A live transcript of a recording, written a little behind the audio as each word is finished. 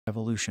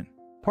Revolution.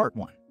 Part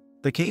 1.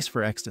 The case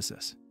for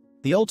ecstasis.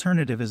 The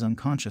alternative is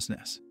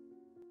unconsciousness.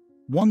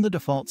 1. The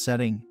default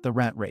setting, the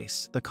rat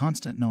race, the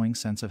constant knowing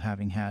sense of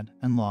having had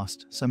and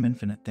lost some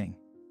infinite thing.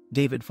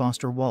 David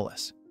Foster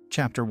Wallace.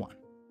 Chapter 1.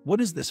 What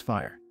is this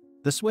fire?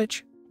 The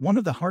switch. One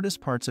of the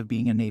hardest parts of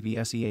being a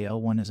Navy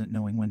SEAL-1 isn't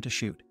knowing when to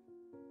shoot.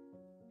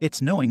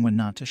 It's knowing when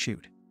not to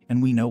shoot,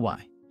 and we know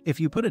why.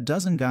 If you put a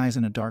dozen guys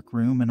in a dark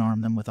room and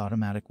arm them with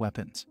automatic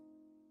weapons,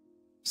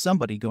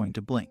 somebody going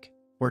to blink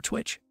or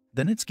twitch,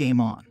 then it's game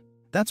on.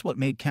 That's what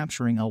made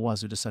capturing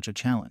Al-Wazoo such a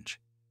challenge.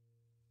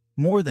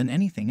 More than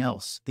anything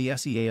else, the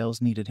SEALs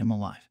needed him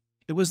alive.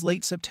 It was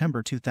late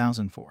September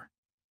 2004.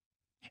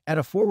 At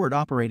a forward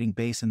operating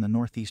base in the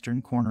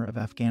northeastern corner of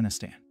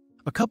Afghanistan,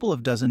 a couple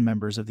of dozen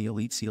members of the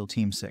Elite SEAL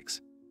Team 6,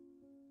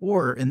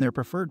 or in their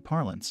preferred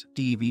parlance,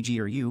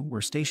 DEVGRU,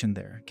 were stationed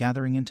there,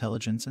 gathering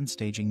intelligence and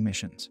staging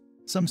missions.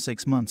 Some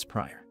 6 months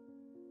prior,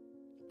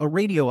 a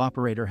radio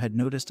operator had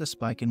noticed a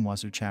spike in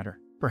Wazoo chatter.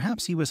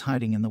 Perhaps he was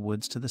hiding in the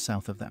woods to the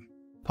south of them.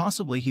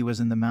 Possibly he was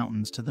in the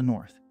mountains to the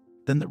north.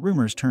 Then the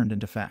rumors turned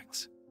into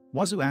facts.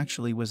 Wazoo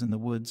actually was in the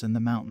woods and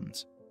the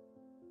mountains,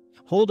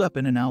 holed up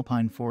in an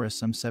alpine forest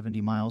some 70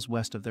 miles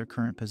west of their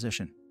current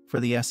position. For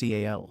the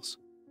SEALs,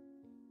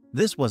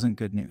 this wasn't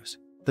good news.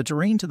 The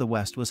terrain to the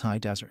west was high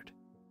desert.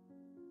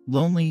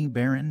 Lonely,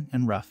 barren,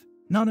 and rough.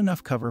 Not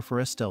enough cover for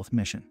a stealth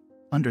mission.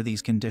 Under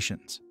these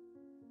conditions,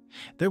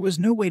 there was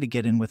no way to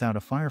get in without a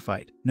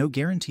firefight, no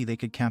guarantee they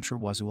could capture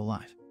Wazoo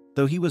alive.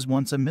 Though he was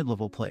once a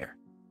mid-level player,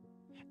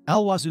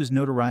 Al-Wazoo's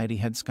notoriety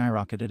had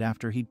skyrocketed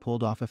after he'd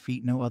pulled off a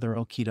feat no other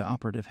Al-Qaeda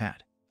operative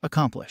had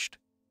accomplished.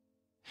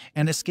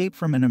 An escape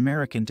from an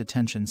American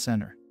detention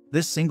center.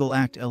 This single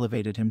act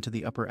elevated him to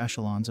the upper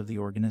echelons of the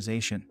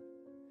organization,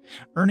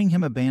 earning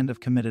him a band of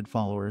committed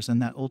followers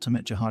and that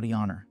ultimate jihadi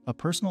honor, a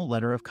personal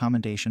letter of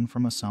commendation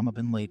from Osama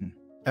bin Laden.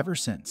 Ever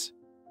since,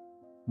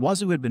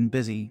 Wazoo had been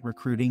busy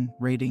recruiting,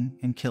 raiding,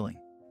 and killing.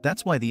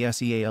 That's why the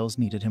SEALs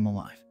needed him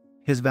alive.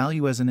 His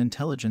value as an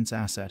intelligence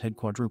asset had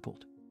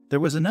quadrupled. There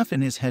was enough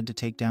in his head to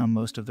take down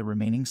most of the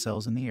remaining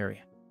cells in the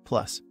area.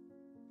 Plus,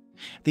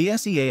 the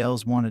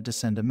SEALs wanted to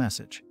send a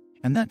message,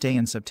 and that day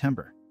in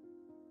September,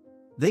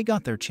 they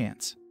got their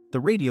chance. The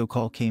radio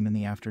call came in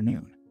the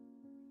afternoon.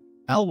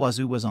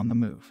 Al-Wazoo was on the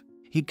move.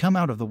 He'd come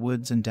out of the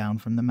woods and down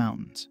from the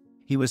mountains.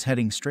 He was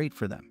heading straight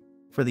for them,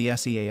 for the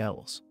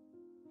SEALs.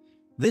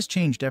 This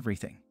changed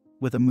everything,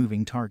 with a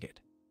moving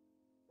target.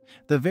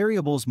 The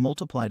variables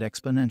multiplied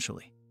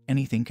exponentially.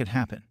 Anything could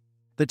happen.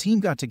 The team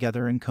got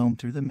together and combed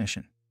through the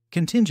mission.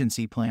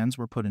 Contingency plans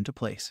were put into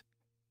place.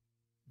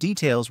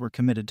 Details were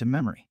committed to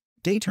memory.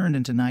 Day turned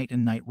into night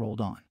and night rolled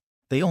on.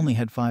 They only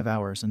had 5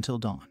 hours until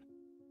dawn.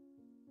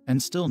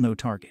 And still no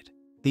target.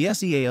 The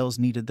SEALs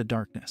needed the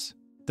darkness.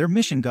 Their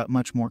mission got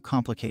much more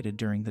complicated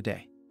during the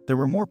day. There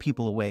were more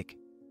people awake,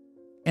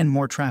 and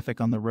more traffic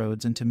on the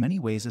roads, and in many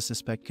ways a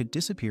suspect could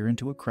disappear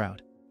into a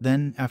crowd.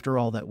 Then, after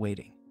all that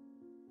waiting,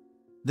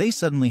 they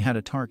suddenly had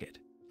a target.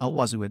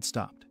 Al-Wazoo had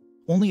stopped.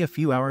 Only a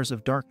few hours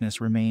of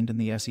darkness remained and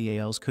the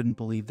SEALs couldn't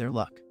believe their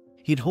luck.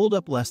 He'd holed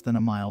up less than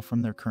a mile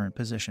from their current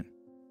position.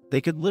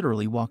 They could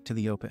literally walk to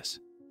the Opus.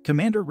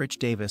 Commander Rich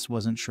Davis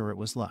wasn't sure it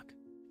was luck.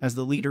 As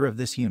the leader of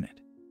this unit,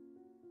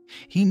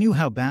 he knew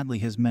how badly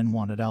his men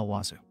wanted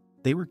Al-Wazoo.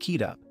 They were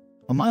keyed up.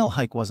 A mile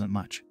hike wasn't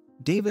much.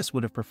 Davis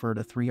would have preferred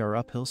a 3-hour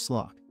uphill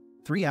slog.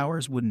 3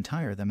 hours wouldn't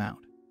tire them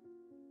out.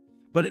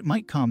 But it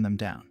might calm them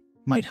down,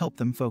 might help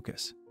them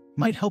focus,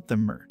 might help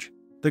them merge.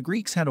 The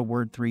Greeks had a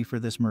word 3 for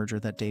this merger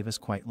that Davis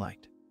quite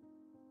liked.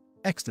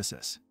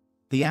 Ecstasis,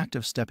 the act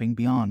of stepping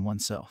beyond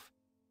oneself.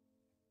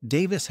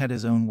 Davis had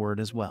his own word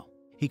as well.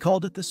 He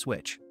called it the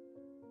switch.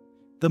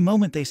 The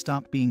moment they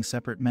stopped being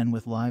separate men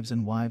with lives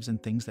and wives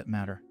and things that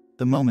matter.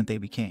 The moment they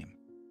became.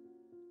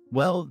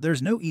 Well,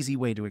 there's no easy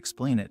way to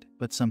explain it,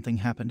 but something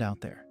happened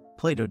out there.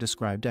 Plato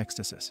described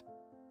ecstasis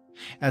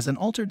as an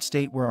altered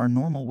state where our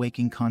normal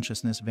waking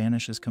consciousness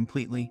vanishes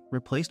completely,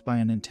 replaced by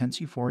an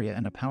intense euphoria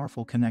and a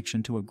powerful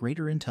connection to a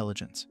greater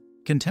intelligence.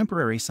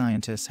 Contemporary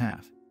scientists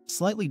have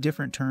slightly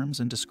different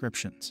terms and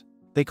descriptions.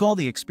 They call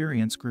the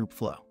experience group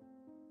flow.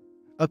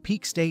 A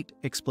peak state,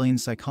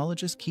 explains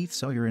psychologist Keith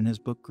Sawyer in his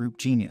book Group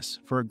Genius,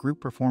 for a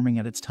group performing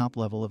at its top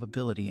level of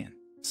ability in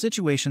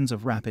situations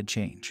of rapid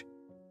change.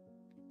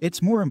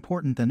 It's more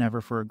important than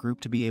ever for a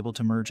group to be able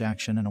to merge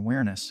action and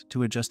awareness,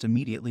 to adjust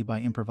immediately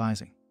by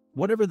improvising.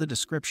 Whatever the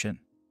description.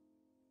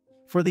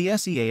 For the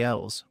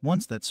SEALs,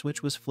 once that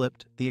switch was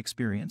flipped, the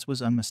experience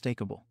was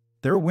unmistakable.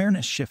 Their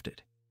awareness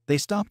shifted. They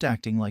stopped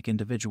acting like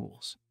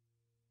individuals.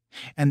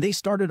 And they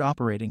started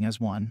operating as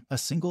one, a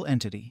single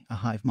entity, a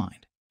hive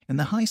mind. In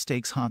the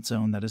high-stakes hot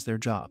zone that is their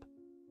job.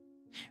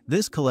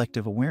 This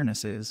collective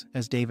awareness is,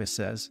 as Davis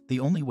says, the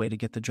only way to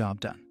get the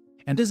job done.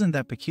 And isn't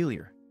that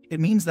peculiar?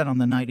 It means that on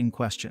the night in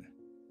question,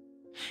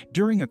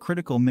 during a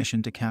critical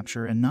mission to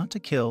capture and not to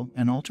kill,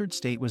 an altered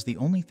state was the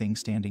only thing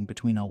standing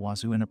between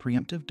Al-Wazoo and a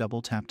preemptive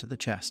double tap to the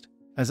chest.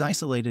 As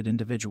isolated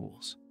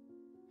individuals,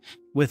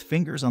 with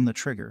fingers on the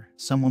trigger,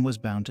 someone was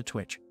bound to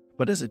twitch.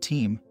 But as a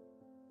team,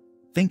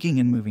 thinking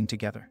and moving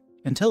together,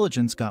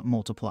 intelligence got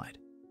multiplied.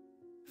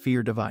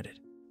 Fear divided.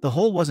 The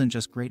whole wasn't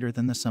just greater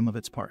than the sum of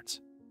its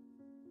parts.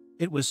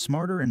 It was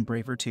smarter and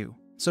braver too.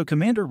 So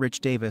Commander Rich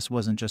Davis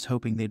wasn't just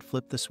hoping they'd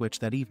flip the switch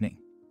that evening.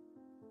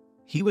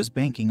 He was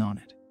banking on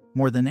it,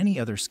 more than any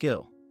other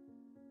skill.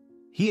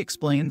 He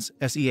explains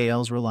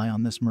SEALs rely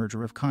on this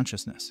merger of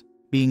consciousness,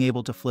 being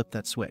able to flip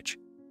that switch.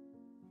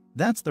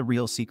 That's the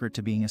real secret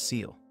to being a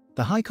SEAL.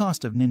 The high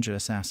cost of ninja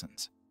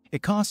assassins.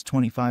 It costs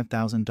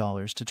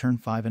 $25,000 to turn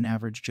an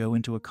average Joe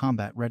into a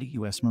combat-ready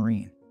U.S.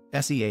 Marine.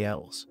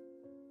 SEALs,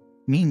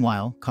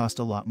 meanwhile, cost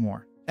a lot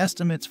more.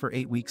 Estimates for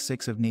 8 weeks,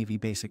 6 of Navy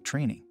basic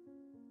training,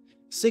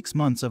 6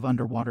 months of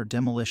underwater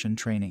demolition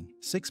training,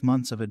 6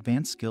 months of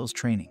advanced skills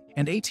training,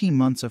 and 18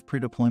 months of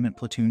pre-deployment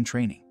platoon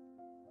training.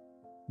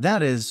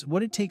 That is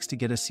what it takes to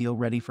get a SEAL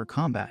ready for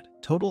combat,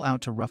 total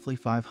out to roughly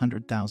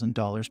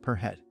 $500,000 per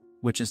head,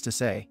 which is to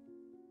say,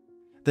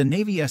 the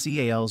Navy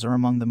SEALs are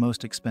among the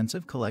most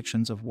expensive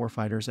collections of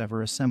warfighters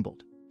ever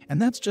assembled,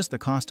 and that's just the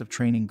cost of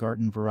training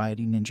garden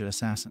variety ninja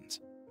assassins.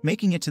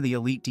 Making it to the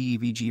elite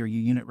DEVGRU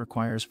unit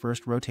requires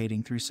first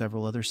rotating through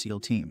several other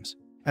SEAL teams,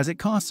 as it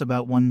costs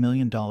about $1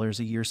 million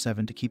a year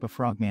 7 to keep a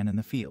frogman in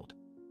the field.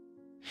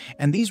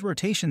 And these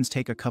rotations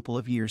take a couple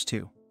of years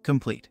to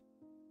complete.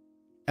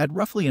 Add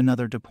roughly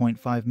another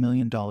 $2.5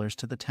 million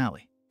to the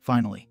tally.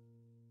 Finally,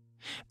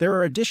 there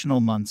are additional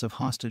months of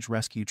hostage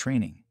rescue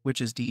training,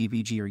 which is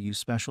DEVGRU's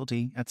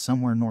specialty, at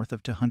somewhere north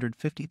of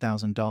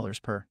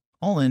 $250,000 per.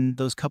 All in,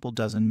 those couple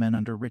dozen men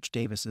under Rich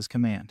Davis's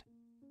command.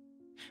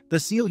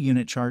 The SEAL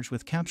unit charged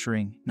with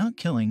capturing, not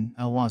killing,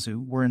 Al Wazoo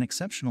were an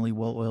exceptionally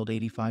well-oiled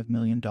 $85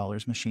 million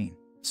machine.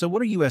 So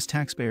what are U.S.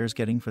 taxpayers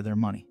getting for their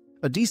money?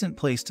 A decent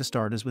place to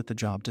start is with the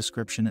job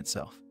description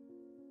itself.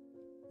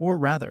 Or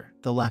rather,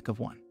 the lack of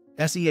one.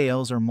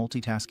 SEALs are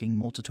multitasking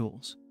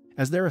multi-tools.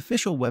 As their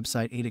official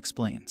website 8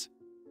 explains,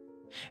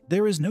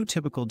 there is no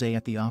typical day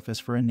at the office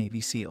for a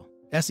Navy SEAL.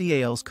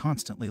 SEALs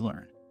constantly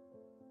learn,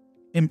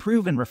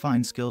 improve and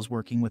refine skills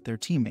working with their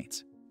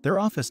teammates. Their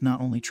office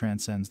not only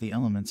transcends the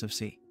elements of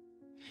sea,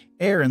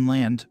 air and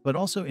land, but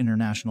also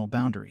international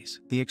boundaries,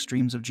 the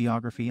extremes of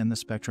geography and the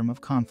spectrum of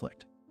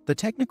conflict. The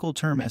technical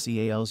term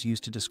SEALs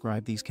use to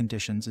describe these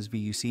conditions is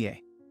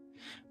VUCA.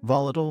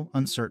 Volatile,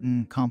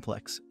 uncertain,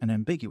 complex, and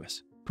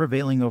ambiguous.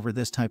 Prevailing over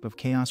this type of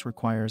chaos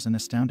requires an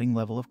astounding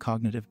level of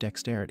cognitive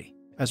dexterity.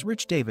 As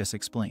Rich Davis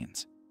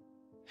explains,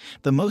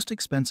 the most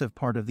expensive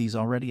part of these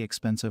already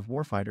expensive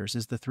warfighters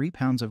is the 3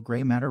 pounds of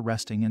gray matter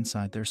resting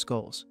inside their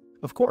skulls.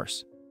 Of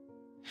course,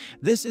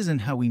 this isn't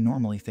how we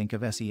normally think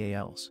of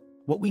SEALs.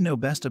 What we know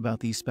best about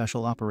these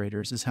special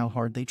operators is how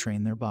hard they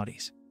train their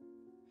bodies,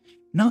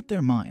 not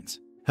their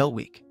minds. Hell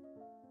Week,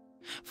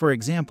 for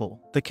example,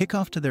 the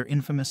kickoff to their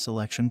infamous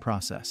selection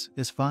process,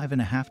 is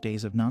 5.5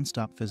 days of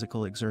non-stop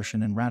physical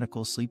exertion and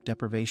radical sleep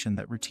deprivation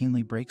that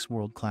routinely breaks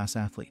world-class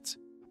athletes.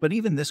 But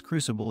even this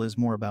crucible is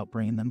more about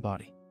brain than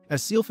body.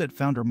 As SEALFIT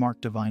founder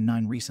Mark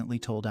Devine recently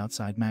told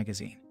Outside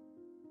Magazine,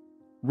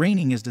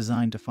 Reining is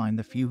designed to find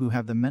the few who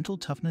have the mental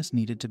toughness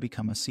needed to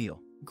become a SEAL.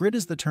 Grit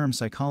is the term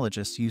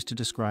psychologists use to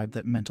describe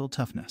that mental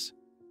toughness.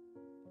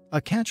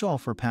 A catch-all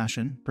for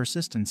passion,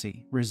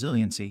 persistency,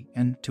 resiliency,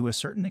 and, to a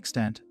certain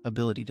extent,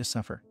 ability to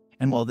suffer.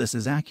 And while this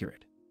is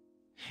accurate,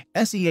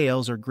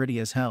 SEALs are gritty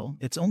as hell,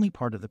 it's only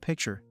part of the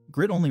picture.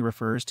 Grit only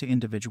refers to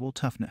individual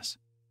toughness.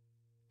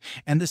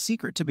 And the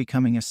secret to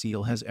becoming a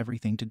SEAL has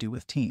everything to do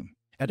with team.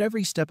 At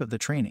every step of the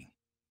training,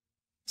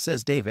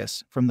 says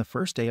Davis, from the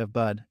first day of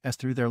BUD as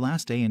through their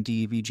last day in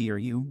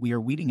DEVGRU, we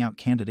are weeding out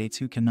candidates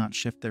who cannot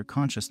shift their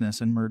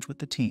consciousness and merge with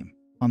the team.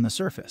 On the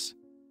surface,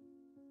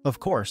 of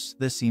course,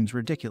 this seems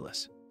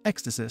ridiculous.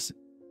 Ecstasy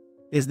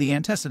is the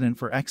antecedent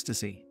for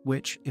ecstasy,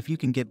 which, if you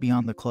can get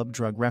beyond the club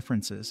drug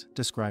references,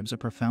 describes a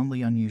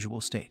profoundly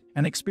unusual state,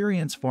 an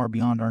experience far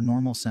beyond our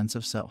normal sense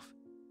of self.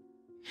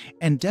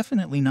 And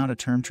definitely not a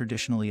term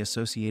traditionally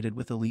associated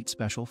with elite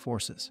special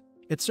forces.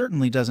 It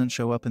certainly doesn't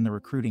show up in the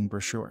recruiting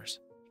brochures.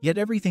 Yet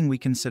everything we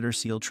consider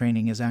SEAL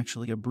training is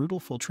actually a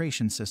brutal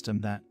filtration system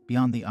that,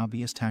 beyond the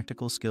obvious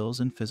tactical skills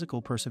and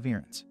physical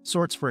perseverance,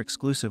 sorts for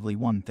exclusively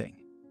one thing.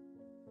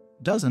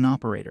 Does an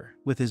operator,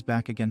 with his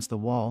back against the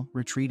wall,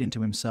 retreat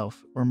into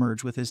himself or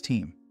merge with his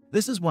team?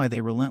 This is why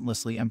they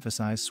relentlessly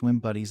emphasize swim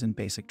buddies in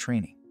basic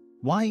training.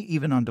 Why,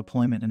 even on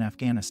deployment in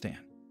Afghanistan,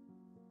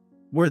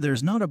 where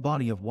there's not a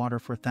body of water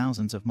for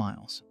thousands of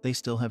miles, they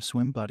still have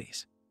swim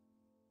buddies.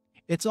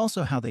 It's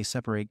also how they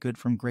separate good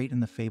from great in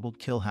the fabled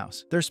Kill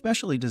House, their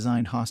specially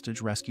designed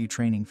hostage rescue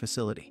training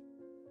facility,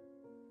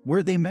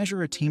 where they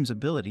measure a team's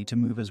ability to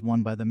move as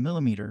one by the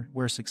millimeter,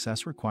 where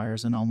success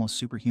requires an almost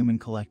superhuman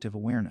collective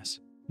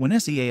awareness. When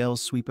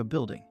SEALs sweep a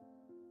building,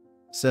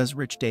 says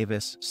Rich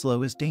Davis,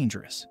 slow is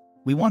dangerous.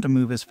 We want to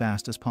move as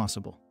fast as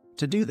possible.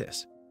 To do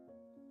this,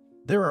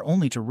 there are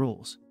only 2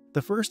 rules.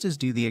 The first is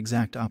do the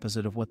exact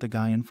opposite of what the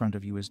guy in front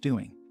of you is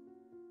doing.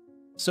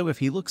 So if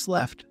he looks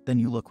left, then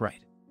you look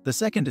right. The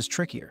second is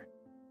trickier.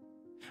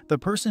 The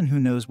person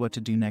who knows what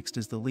to do next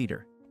is the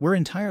leader. We're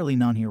entirely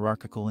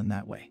non-hierarchical in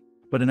that way.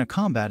 But in a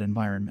combat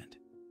environment,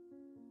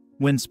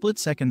 when split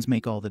seconds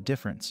make all the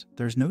difference,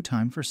 there's no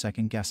time for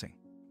second guessing.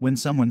 When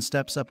someone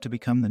steps up to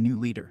become the new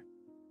leader,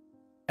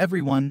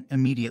 Everyone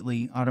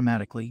immediately,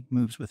 automatically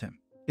moves with him.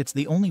 It's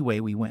the only way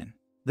we win.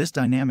 This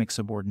dynamic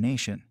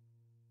subordination,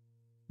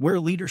 where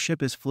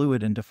leadership is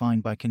fluid and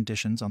defined by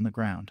conditions on the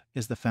ground,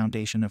 is the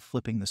foundation of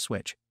flipping the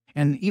switch,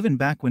 and even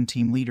back when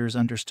team leaders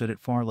understood it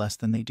far less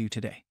than they do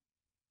today.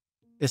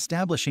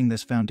 Establishing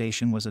this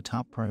foundation was a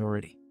top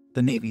priority.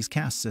 The Navy's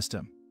caste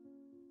system.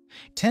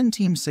 10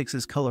 Team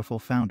 6's colorful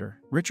founder,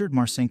 Richard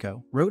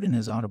Marcinko, wrote in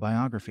his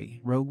autobiography,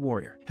 Rogue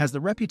Warrior, has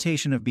the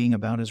reputation of being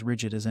about as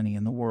rigid as any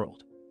in the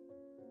world.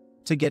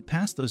 To get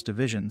past those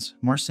divisions,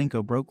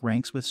 Marcinko broke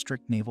ranks with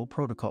strict naval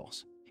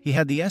protocols. He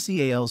had the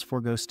SEALs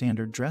forego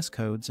standard dress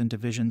codes and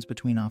divisions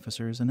between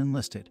officers and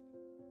enlisted.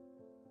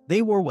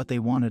 They wore what they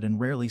wanted and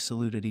rarely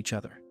saluted each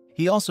other.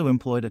 He also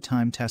employed a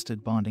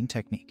time-tested bonding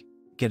technique,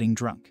 getting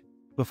drunk,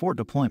 before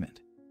deployment.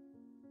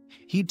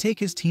 He'd take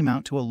his team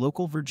out to a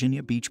local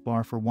Virginia beach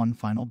bar for one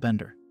final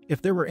bender.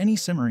 If there were any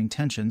simmering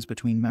tensions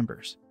between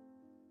members,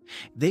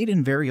 they'd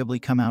invariably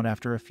come out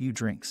after a few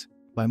drinks.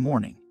 By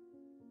morning,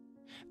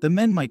 the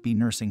men might be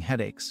nursing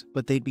headaches,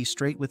 but they'd be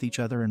straight with each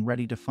other and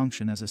ready to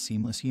function as a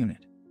seamless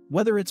unit.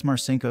 Whether it's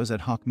Marcinko's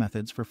ad hoc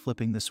methods for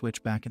flipping the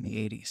switch back in the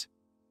 80s,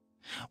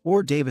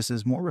 or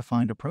Davis's more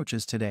refined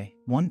approaches today,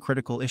 one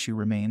critical issue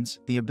remains: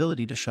 the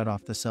ability to shut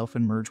off the self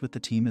and merge with the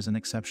team is an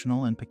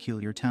exceptional and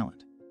peculiar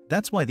talent.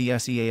 That's why the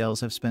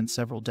SEALs have spent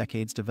several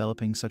decades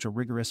developing such a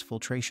rigorous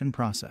filtration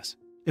process.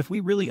 If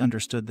we really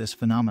understood this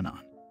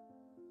phenomenon,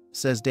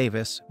 says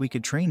Davis, we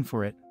could train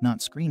for it,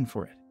 not screen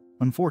for it.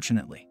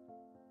 Unfortunately,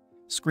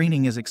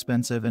 screening is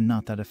expensive and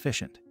not that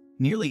efficient.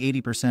 Nearly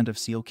 80% of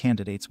SEAL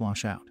candidates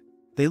wash out.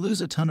 They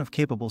lose a ton of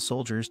capable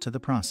soldiers to the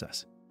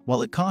process.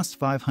 While it costs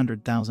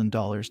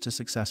 $500,000 to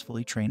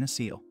successfully train a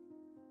SEAL,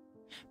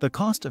 the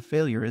cost of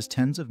failure is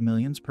tens of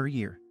millions per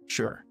year.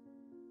 Sure,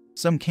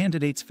 some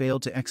candidates fail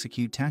to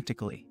execute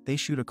tactically. They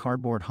shoot a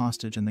cardboard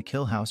hostage in the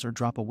kill house or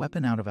drop a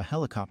weapon out of a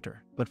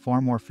helicopter, but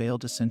far more fail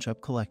to cinch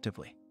up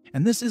collectively.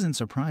 And this isn't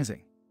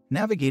surprising.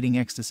 Navigating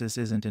ecstasis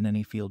isn't in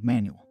any field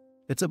manual.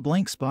 It's a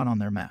blank spot on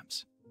their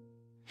maps,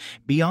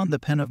 beyond the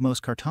pen of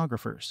most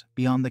cartographers,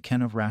 beyond the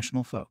ken of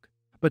rational folk.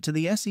 But to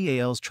the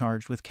SEALs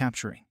charged with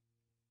capturing,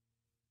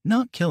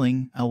 not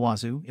killing, El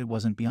Wazoo, it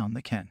wasn't beyond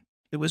the ken.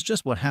 It was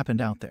just what happened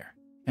out there.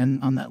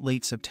 And on that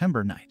late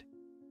September night,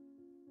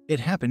 it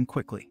happened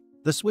quickly.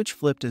 The switch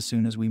flipped as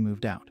soon as we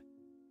moved out,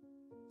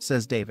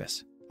 says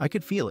Davis. I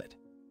could feel it.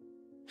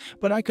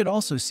 But I could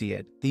also see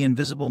it, the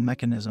invisible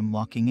mechanism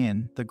locking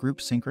in, the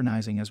group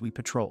synchronizing as we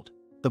patrolled,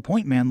 the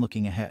point man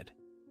looking ahead,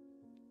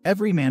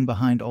 every man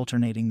behind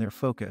alternating their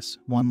focus,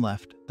 one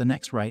left, the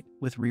next right,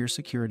 with rear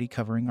security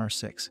covering our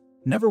six,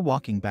 never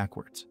walking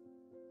backwards,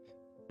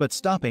 but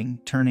stopping,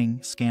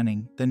 turning,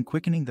 scanning, then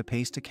quickening the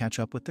pace to catch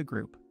up with the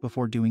group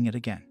before doing it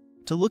again.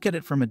 To look at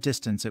it from a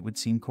distance it would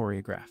seem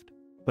choreographed,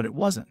 but it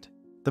wasn't.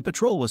 The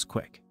patrol was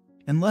quick.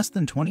 In less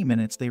than 20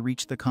 minutes they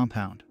reached the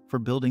compound, for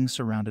buildings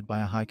surrounded by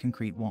a high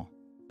concrete wall.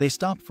 They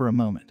stopped for a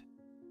moment.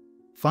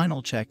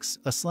 Final checks,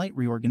 a slight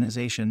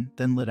reorganization,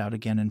 then lit out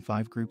again in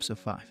 5 groups of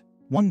 5.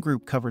 One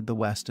group covered the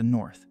west and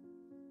north,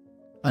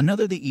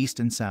 another the east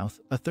and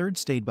south, a third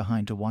stayed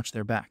behind to watch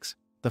their backs.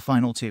 The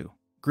final 2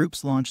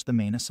 groups launched the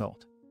main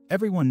assault.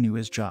 Everyone knew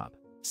his job.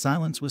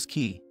 Silence was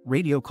key.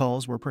 Radio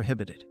calls were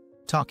prohibited.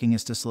 Talking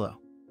is too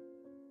slow,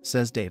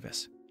 says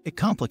Davis. It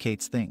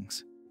complicates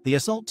things. The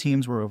assault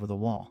teams were over the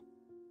wall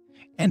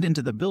and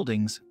into the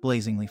buildings,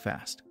 blazingly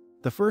fast.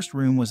 The first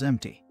room was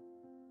empty.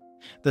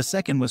 The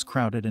second was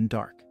crowded and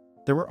dark.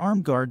 There were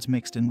armed guards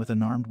mixed in with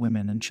unarmed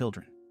women and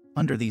children.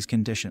 Under these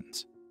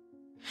conditions,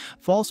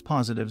 false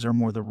positives are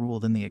more the rule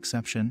than the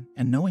exception,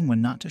 and knowing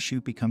when not to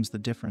shoot becomes the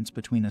difference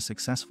between a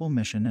successful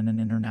mission and an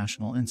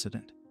international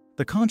incident.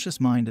 The conscious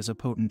mind is a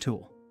potent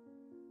tool,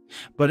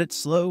 but it's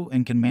slow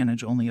and can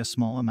manage only a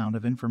small amount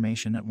of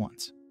information at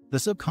once. The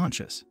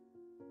subconscious,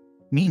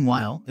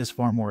 meanwhile, is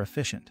far more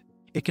efficient.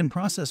 It can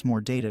process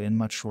more data in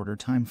much shorter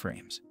time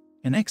frames.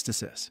 In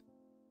ecstasis,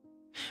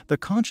 the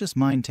conscious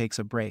mind takes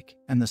a break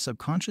and the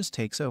subconscious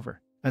takes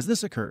over. As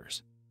this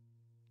occurs,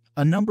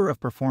 a number of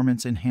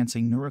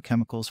performance-enhancing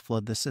neurochemicals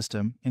flood the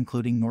system,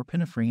 including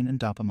norepinephrine and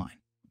dopamine.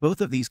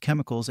 Both of these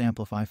chemicals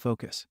amplify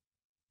focus,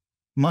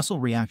 muscle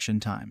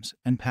reaction times,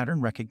 and pattern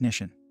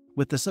recognition.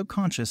 With the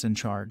subconscious in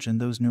charge and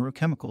those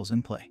neurochemicals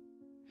in play,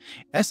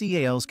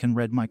 SEALs can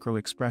read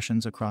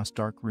micro-expressions across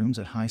dark rooms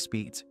at high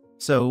speeds.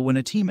 So when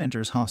a team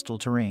enters hostile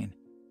terrain,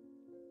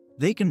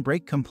 they can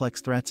break complex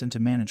threats into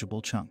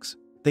manageable chunks.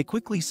 They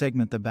quickly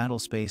segment the battle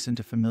space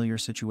into familiar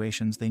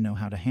situations they know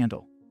how to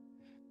handle,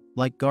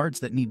 like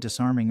guards that need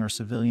disarming or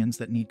civilians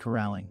that need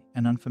corralling,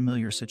 and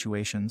unfamiliar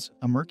situations,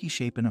 a murky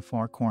shape in a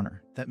far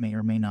corner that may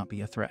or may not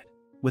be a threat.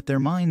 With their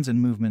minds and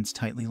movements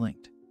tightly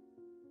linked,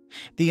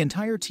 the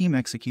entire team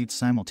executes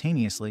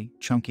simultaneously,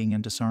 chunking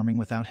and disarming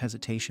without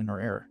hesitation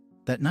or error.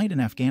 That night in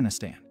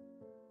Afghanistan,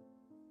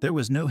 there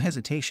was no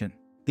hesitation.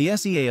 The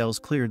SEALs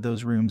cleared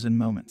those rooms in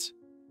moments,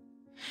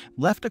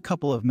 left a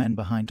couple of men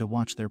behind to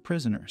watch their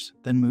prisoners,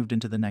 then moved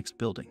into the next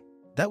building.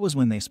 That was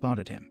when they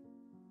spotted him.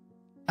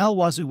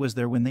 Al-Wazoo was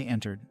there when they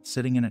entered,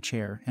 sitting in a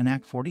chair, and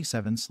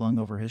AK-47 slung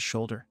over his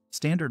shoulder.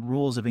 Standard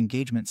rules of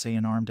engagement say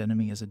an armed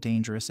enemy is a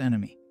dangerous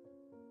enemy.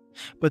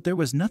 But there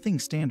was nothing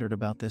standard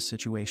about this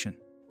situation.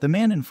 The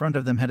man in front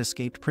of them had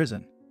escaped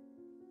prison,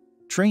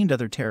 trained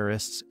other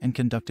terrorists, and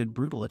conducted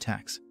brutal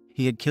attacks.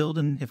 He had killed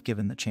and, if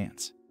given the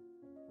chance,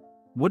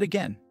 would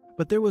again.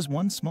 But there was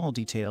one small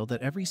detail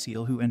that every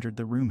SEAL who entered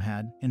the room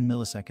had, in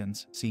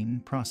milliseconds,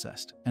 seen,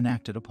 processed, and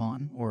acted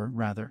upon, or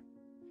rather,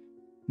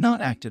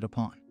 not acted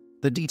upon.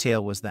 The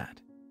detail was that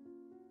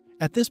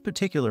at this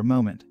particular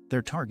moment,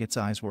 their target's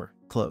eyes were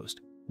closed.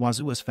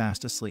 Wazoo was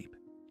fast asleep.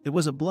 It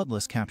was a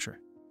bloodless capture.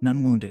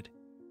 None wounded.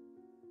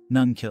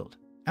 None killed.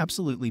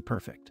 Absolutely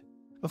perfect.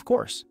 Of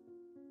course.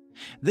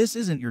 This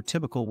isn't your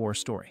typical war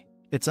story.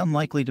 It's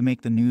unlikely to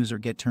make the news or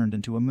get turned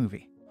into a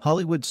movie.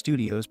 Hollywood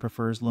Studios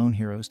prefers lone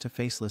heroes to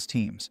faceless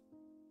teams,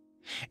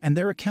 and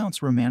their accounts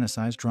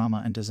romanticize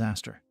drama and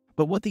disaster.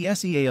 But what the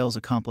SEALs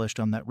accomplished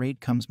on that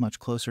raid comes much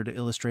closer to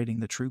illustrating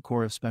the true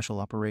core of special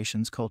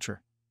operations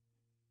culture.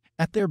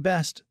 At their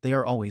best, they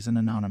are always an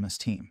anonymous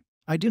team.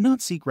 I do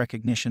not seek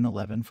recognition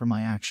 11 for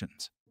my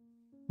actions.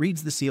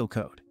 Reads the SEAL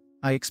code.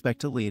 I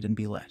expect to lead and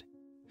be led.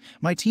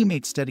 My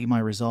teammates steady my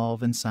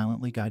resolve and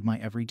silently guide my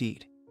every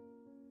deed.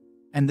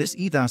 And this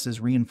ethos is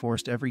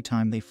reinforced every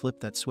time they flip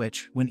that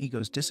switch, when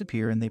egos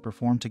disappear and they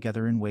perform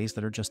together in ways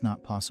that are just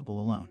not possible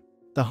alone.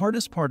 The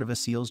hardest part of a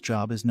SEAL's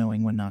job is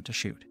knowing when not to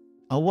shoot.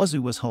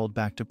 Al-Wazoo was hauled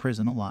back to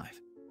prison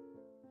alive,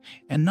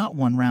 and not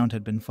one round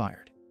had been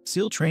fired.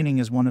 SEAL training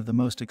is one of the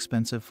most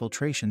expensive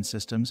filtration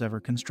systems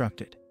ever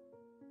constructed,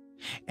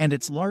 and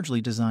it's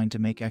largely designed to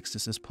make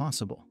ecstasis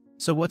possible.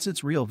 So what's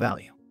its real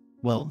value?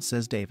 Well,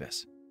 says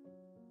Davis,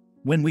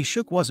 when we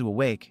shook Wazoo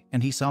awake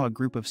and he saw a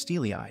group of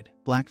steely-eyed,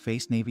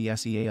 black-faced Navy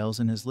SEALs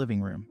in his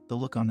living room, the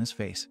look on his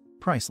face,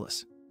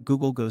 priceless.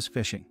 Google goes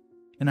fishing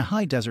in a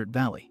high desert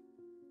valley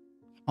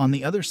on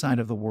the other side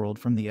of the world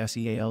from the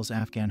SEAL's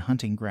Afghan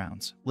hunting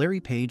grounds. Larry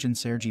Page and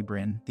Sergey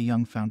Brin, the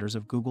young founders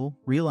of Google,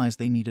 realized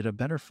they needed a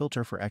better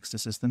filter for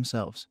ecstasis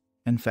themselves,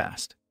 and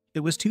fast.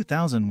 It was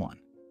 2001.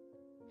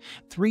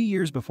 3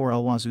 years before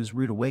Al-Wazoo's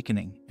rude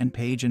awakening, and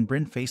Page and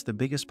Brin faced the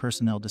biggest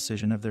personnel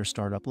decision of their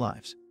startup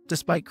lives,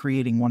 despite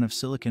creating one of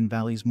Silicon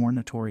Valley's more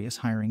notorious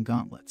hiring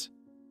gauntlets,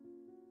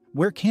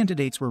 where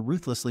candidates were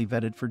ruthlessly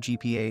vetted for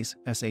GPAs,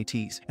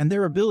 SATs, and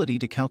their ability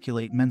to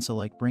calculate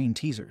Mensa-like brain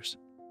teasers.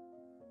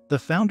 The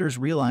founders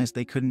realized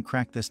they couldn't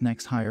crack this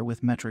next hire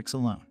with metrics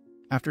alone.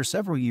 After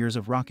several years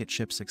of rocket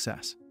ship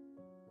success,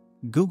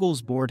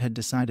 Google's board had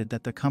decided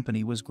that the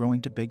company was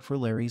growing too big for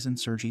Larry's and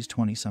Sergey's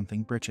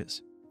 20-something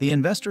britches. The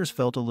investors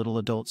felt a little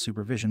adult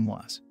supervision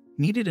was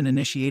needed and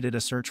initiated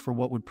a search for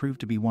what would prove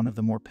to be one of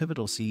the more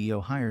pivotal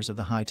CEO hires of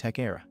the high-tech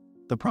era.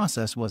 The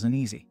process wasn't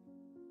easy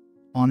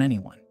on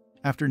anyone.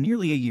 After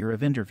nearly a year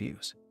of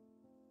interviews,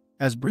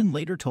 as Brin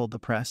later told the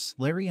press,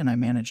 Larry and I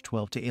managed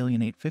 12 to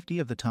alienate 50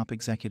 of the top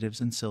executives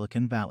in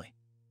Silicon Valley.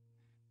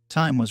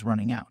 Time was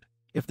running out.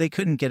 If they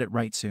couldn't get it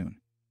right soon,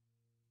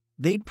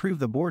 they'd prove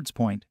the board's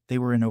point they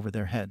were in over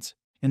their heads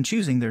in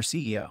choosing their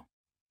CEO.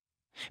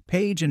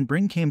 Page and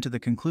Brin came to the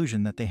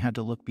conclusion that they had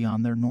to look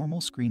beyond their normal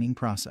screening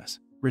process.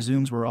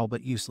 Resumes were all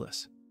but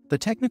useless. The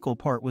technical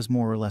part was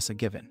more or less a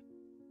given.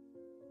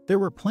 There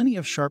were plenty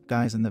of sharp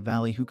guys in the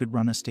valley who could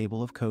run a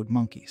stable of code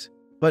monkeys.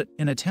 But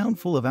in a town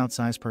full of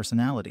outsized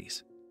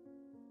personalities,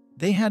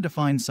 they had to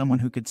find someone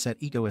who could set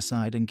ego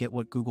aside and get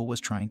what Google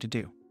was trying to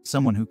do.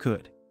 Someone who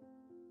could.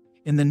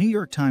 In the New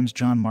York Times,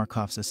 John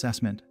Markoff's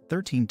assessment,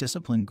 13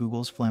 disciplined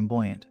Google's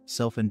flamboyant,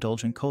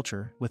 self-indulgent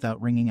culture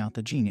without wringing out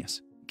the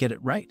genius. Get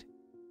it right,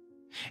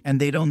 and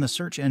they'd own the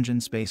search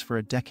engine space for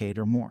a decade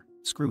or more.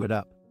 Screw it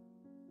up,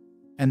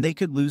 and they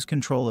could lose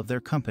control of their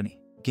company.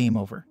 Game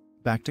over.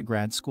 Back to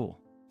grad school.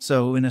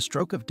 So, in a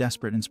stroke of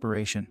desperate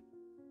inspiration,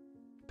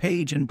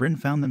 Page and Brin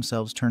found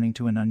themselves turning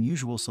to an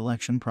unusual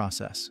selection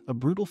process, a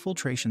brutal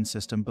filtration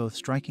system both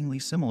strikingly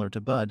similar to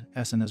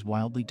Bud's and as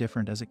wildly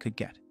different as it could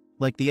get.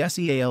 Like the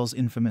SEAL's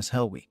infamous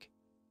Hell Week,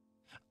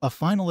 a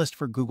finalist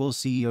for Google's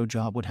CEO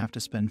job would have to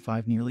spend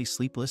 5 nearly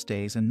sleepless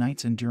days and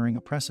nights enduring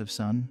oppressive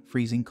sun,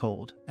 freezing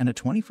cold, and a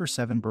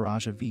 24/7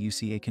 barrage of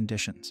VUCA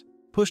conditions,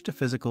 pushed to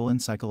physical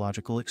and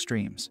psychological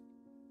extremes.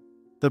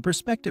 The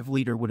prospective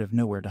leader would have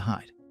nowhere to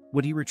hide.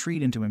 Would he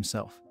retreat into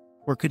himself,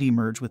 or could he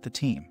merge with the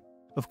team?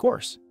 Of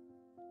course,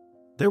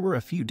 there were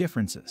a few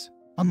differences.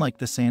 Unlike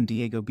the San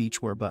Diego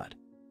beach where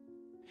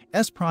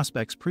Bud's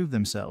prospects proved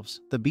themselves,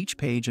 the beach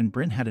Page and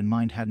Brin had in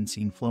mind hadn't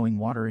seen flowing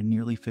water in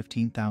nearly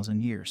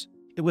 15,000 years.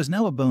 It was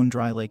now a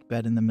bone-dry lake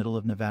bed in the middle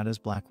of Nevada's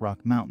Black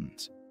Rock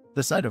Mountains,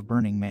 the site of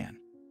Burning Man.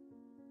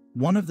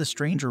 One of the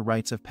stranger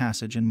rites of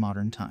passage in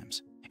modern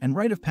times. And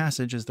rite of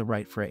passage is the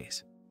right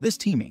phrase. This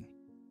teeming,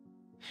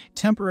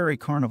 temporary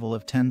carnival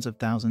of tens of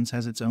thousands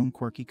has its own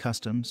quirky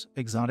customs,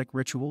 exotic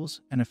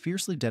rituals, and a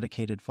fiercely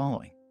dedicated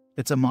following.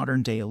 It's a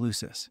modern-day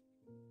Eleusis,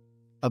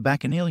 a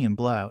bacchanalian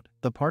blowout,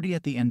 the party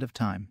at the end of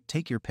time,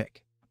 take your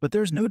pick. But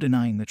there's no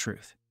denying the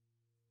truth.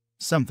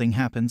 Something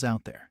happens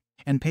out there,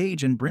 and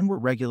Page and Brin were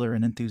regular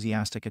and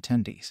enthusiastic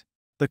attendees.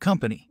 The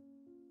company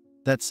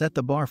That set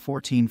the bar.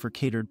 14 For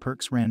catered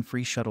perks ran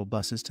free shuttle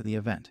buses to the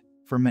event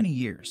for many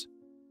years.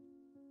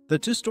 The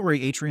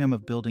two-story atrium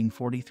of Building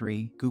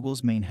 43,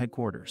 Google's main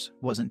headquarters,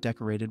 wasn't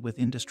decorated with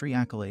industry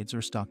accolades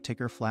or stock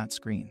ticker flat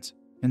screens.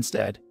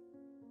 Instead,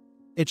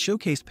 it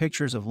showcased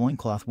pictures of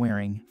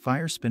loincloth-wearing,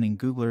 fire-spinning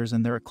Googlers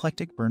and their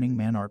eclectic Burning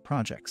Man art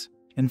projects.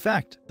 In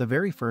fact, the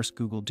very first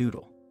Google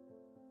Doodle,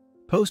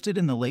 posted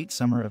in the late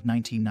summer of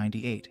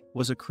 1998,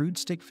 was a crude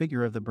stick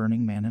figure of the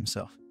Burning Man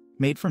himself,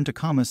 made from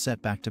Tacomas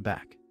set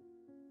back-to-back,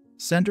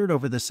 centered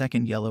over the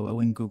second yellow O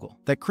in Google.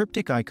 That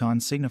cryptic icon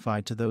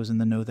signified to those in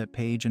the know that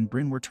Page and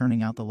Brin were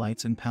turning out the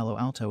lights in Palo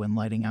Alto and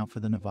lighting out for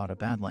the Nevada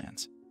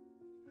Badlands.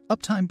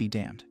 Uptime be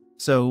damned.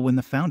 So when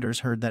the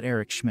founders heard that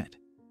Eric Schmidt,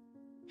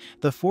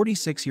 the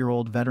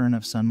 46-year-old veteran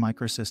of Sun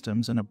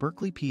Microsystems and a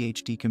Berkeley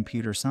PhD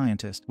computer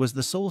scientist, was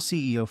the sole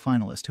CEO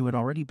finalist who had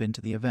already been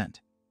to the event,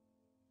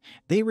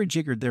 they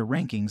rejiggered their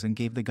rankings and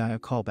gave the guy a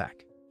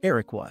callback.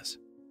 Eric was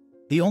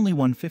the only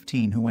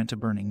 115 who went to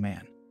Burning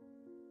Man.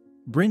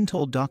 Brin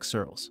told Doc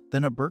Searles,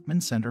 then a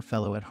Berkman Center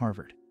fellow at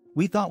Harvard.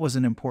 We thought was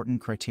an important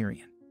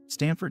criterion.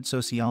 Stanford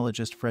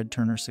sociologist Fred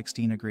Turner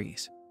 16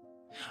 agrees,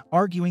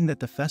 arguing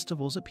that the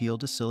festival's appeal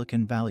to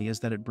Silicon Valley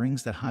is that it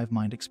brings that hive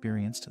mind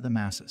experience to the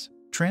masses,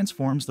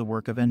 transforms the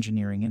work of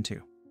engineering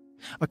into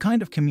a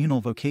kind of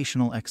communal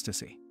vocational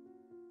ecstasy.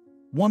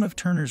 One of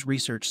Turner's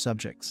research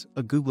subjects,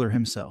 a Googler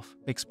himself,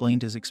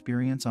 explained his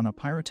experience on a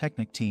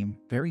pyrotechnic team,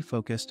 very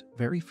focused,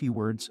 very few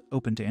words,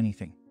 open to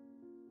anything.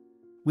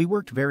 We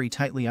worked very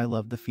tightly. I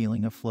loved the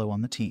feeling of flow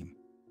on the team.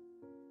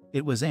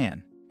 It was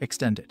an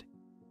extended,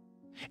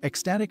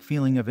 ecstatic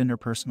feeling of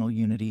interpersonal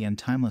unity and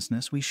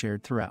timelessness we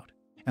shared throughout.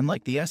 And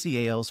like the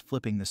SEAL's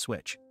flipping the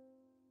switch,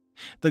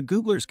 the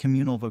Googler's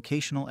communal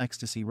vocational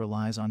ecstasy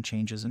relies on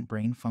changes in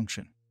brain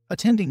function.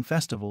 Attending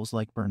festivals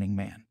like Burning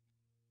Man.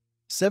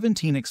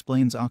 17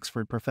 explains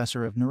Oxford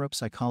professor of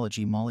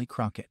neuropsychology Molly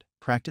Crockett.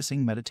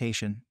 Practicing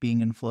meditation,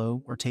 being in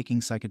flow, or taking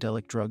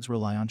psychedelic drugs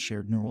rely on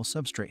shared neural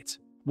substrates.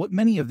 What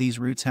many of these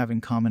routes have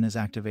in common is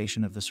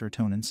activation of the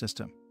serotonin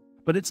system.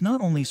 But it's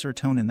not only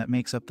serotonin that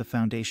makes up the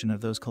foundation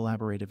of those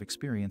collaborative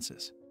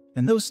experiences.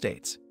 In those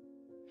states,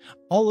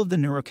 all of the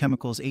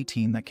neurochemicals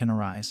 18 that can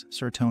arise,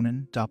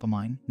 serotonin,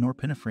 dopamine,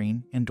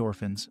 norepinephrine,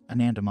 endorphins,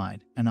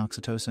 anandamide, and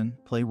oxytocin,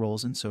 play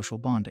roles in social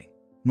bonding.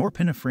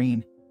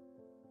 Norepinephrine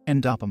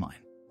and dopamine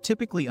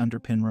typically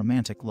underpin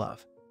romantic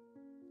love.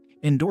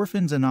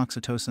 Endorphins and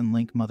oxytocin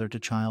link mother to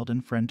child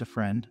and friend to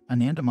friend.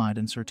 Anandamide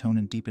and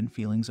serotonin deepen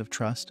feelings of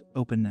trust,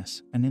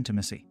 openness, and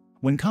intimacy.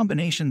 When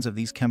combinations of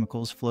these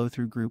chemicals flow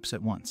through groups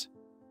at once,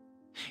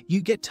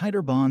 you get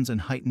tighter bonds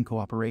and heightened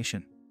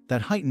cooperation.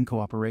 That heightened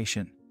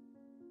cooperation,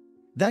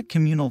 that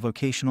communal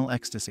vocational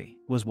ecstasy,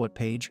 was what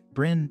Page,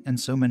 Brin, and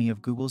so many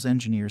of Google's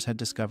engineers had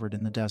discovered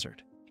in the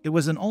desert. It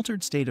was an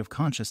altered state of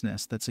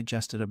consciousness that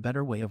suggested a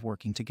better way of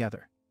working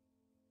together,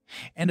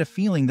 and a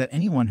feeling that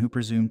anyone who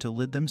presumed to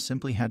lead them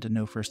simply had to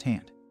know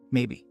firsthand.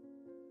 Maybe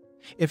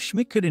if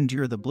Schmidt could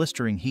endure the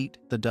blistering heat,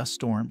 the dust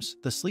storms,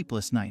 the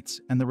sleepless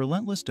nights, and the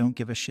relentless don't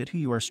give a shit who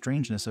you are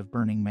strangeness of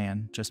Burning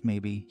Man, just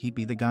maybe he'd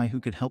be the guy who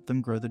could help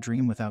them grow the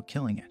dream without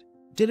killing it.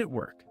 Did it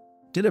work?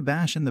 Did a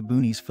bash in the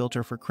boonies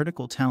filter for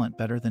critical talent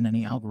better than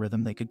any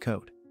algorithm they could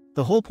code?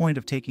 The whole point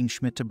of taking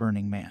Schmidt to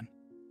Burning Man.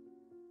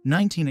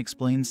 19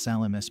 explains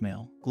Salim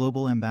Ismail,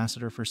 global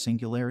ambassador for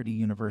Singularity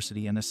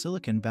University and a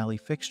Silicon Valley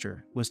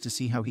fixture, was to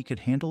see how he could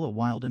handle a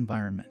wild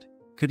environment.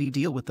 Could he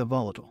deal with the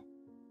volatile,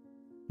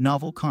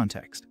 novel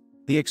context,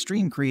 the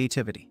extreme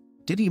creativity?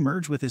 Did he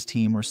merge with his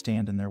team or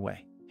stand in their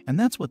way? And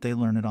that's what they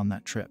learned on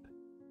that trip.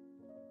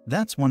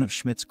 That's one of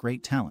Schmidt's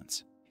great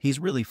talents. He's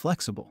really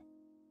flexible.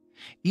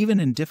 Even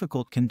in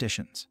difficult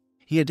conditions,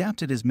 he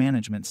adapted his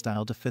management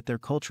style to fit their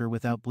culture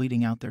without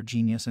bleeding out their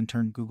genius and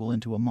turned Google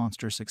into a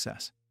monster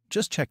success.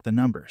 Just check the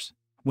numbers.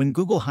 When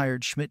Google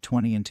hired Schmidt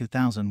in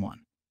 2001,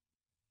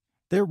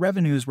 their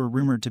revenues were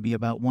rumored to be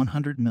about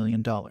 $100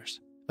 million.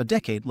 A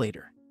decade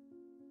later,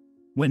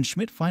 when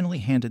Schmidt finally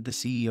handed the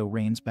CEO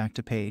reins back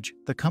to Page,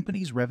 the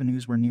company's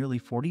revenues were nearly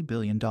 $40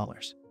 billion.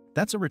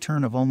 That's a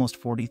return of almost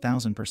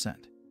 40,000%.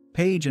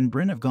 Page and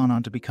Brin have gone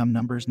on to become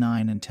numbers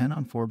 9 and 10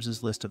 on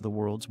Forbes' list of the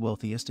world's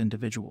wealthiest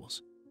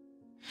individuals,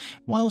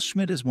 while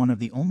Schmidt is one of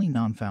the only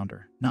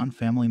non-founder,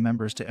 non-family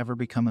members to ever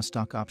become a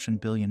stock option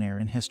billionaire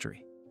in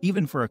history.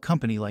 Even for a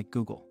company like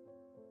Google,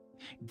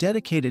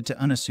 dedicated to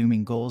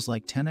unassuming goals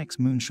like 10x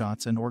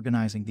moonshots and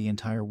organizing the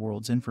entire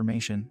world's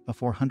information, a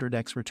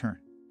 400x return,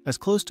 as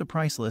close to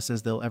priceless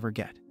as they'll ever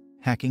get.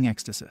 Hacking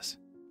ecstasis.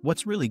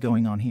 What's really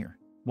going on here?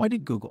 Why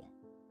did Google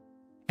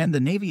and the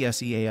Navy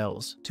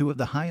SEALs, two of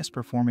the highest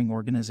performing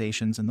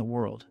organizations in the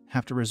world,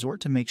 have to resort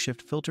to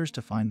makeshift filters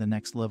to find the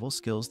next level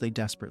skills they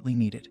desperately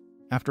needed?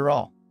 After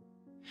all,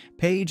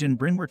 Page and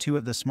Brin were two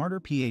of the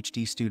smarter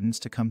PhD students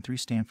to come through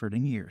Stanford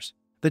in years.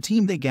 The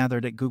team they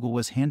gathered at Google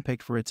was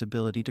handpicked for its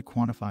ability to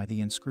quantify the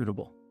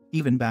inscrutable,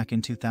 even back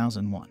in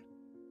 2001.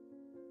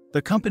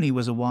 The company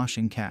was awash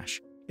in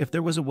cash. If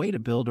there was a way to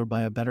build or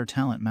buy a better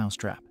talent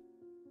mousetrap,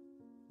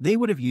 they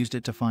would have used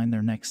it to find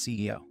their next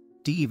CEO.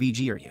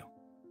 DEVG are you?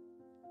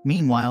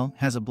 Meanwhile,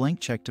 has a blank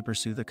check to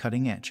pursue the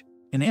cutting edge.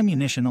 in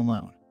ammunition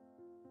alone.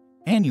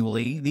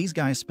 Annually, these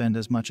guys spend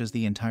as much as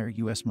the entire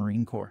US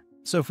Marine Corps.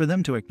 So for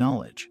them to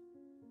acknowledge,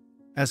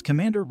 as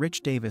Commander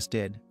Rich Davis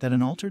did, that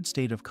an altered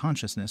state of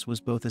consciousness was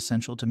both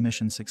essential to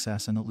mission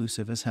success and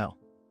elusive as hell,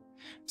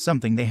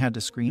 something they had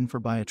to screen for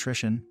by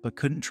attrition but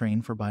couldn't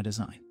train for by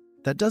design,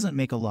 that doesn't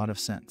make a lot of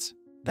sense.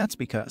 That's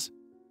because,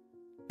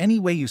 any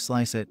way you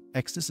slice it,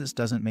 ecstasis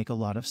doesn't make a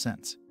lot of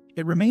sense.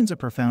 It remains a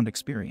profound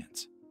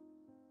experience,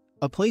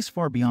 a place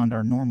far beyond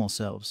our normal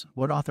selves,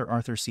 what author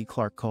Arthur C.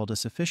 Clarke called a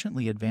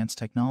sufficiently advanced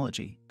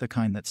technology, the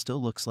kind that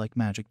still looks like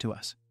magic to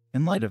us.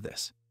 In light of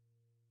this,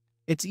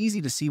 it's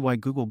easy to see why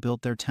Google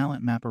built their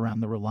talent map around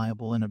the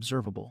reliable and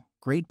observable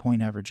grade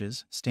point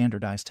averages,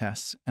 standardized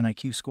tests, and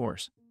IQ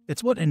scores.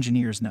 It's what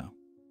engineers know.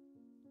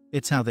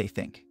 It's how they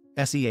think.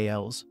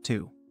 SEALs,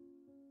 too,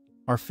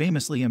 are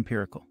famously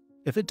empirical.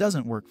 If it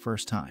doesn't work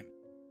first time,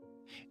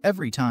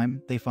 every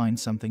time they find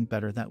something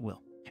better that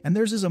will. And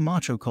theirs is a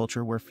macho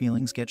culture where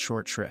feelings get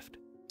short shrift.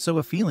 So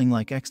a feeling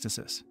like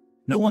ecstasis,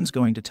 no one's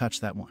going to touch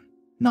that one.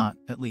 Not,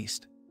 at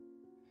least,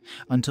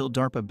 until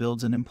DARPA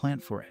builds an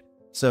implant for it.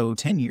 So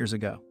 10 years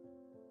ago.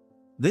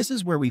 This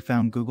is where we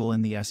found Google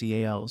and the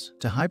SEALs,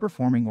 to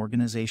high-performing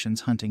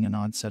organizations hunting an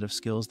odd set of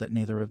skills that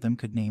neither of them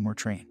could name or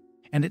train.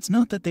 And it's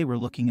not that they were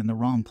looking in the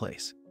wrong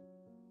place.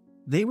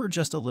 They were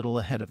just a little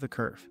ahead of the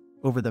curve.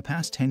 Over the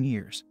past 10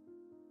 years,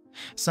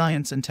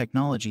 science and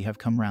technology have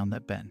come round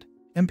that bend.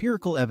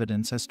 Empirical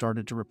evidence has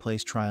started to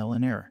replace trial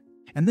and error.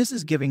 And this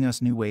is giving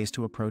us new ways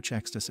to approach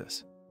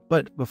ecstasis.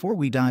 But before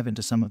we dive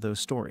into some of those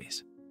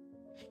stories,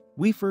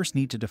 we first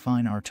need to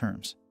define our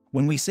terms.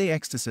 When we say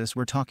ecstasis,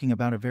 we're talking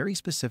about a very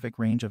specific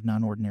range of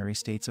non-ordinary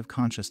states of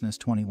consciousness.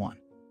 21.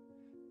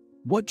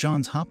 What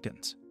Johns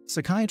Hopkins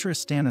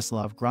psychiatrist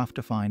Stanislav Grof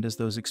defined as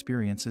those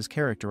experiences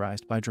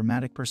characterized by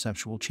dramatic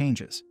perceptual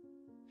changes,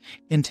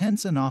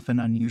 intense and often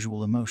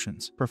unusual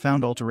emotions,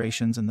 profound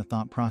alterations in the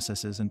thought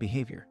processes and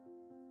behavior,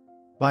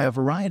 by a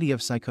variety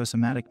of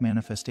psychosomatic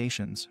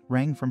manifestations,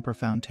 ranging from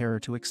profound terror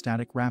to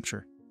ecstatic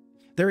rapture.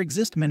 There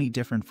exist many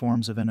different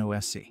forms of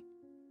NOSC.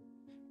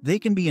 They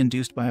can be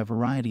induced by a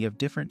variety of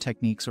different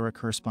techniques or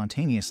occur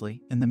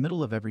spontaneously in the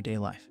middle of everyday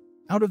life.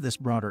 Out of this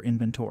broader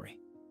inventory,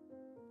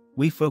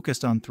 we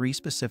focused on 3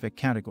 specific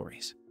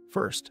categories.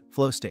 First,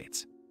 flow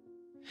states.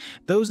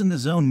 Those in the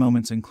zone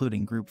moments,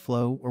 including group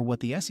flow, or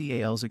what the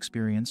SEALs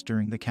experienced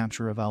during the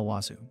capture of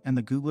Al-Wazoo and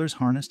the Googlers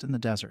harnessed in the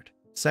desert.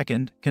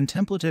 Second,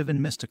 contemplative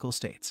and mystical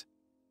states,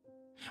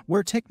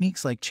 where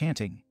techniques like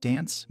chanting,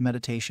 dance,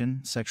 meditation,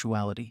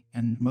 sexuality,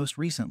 and most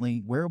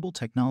recently, wearable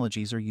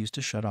technologies are used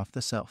to shut off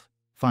the self.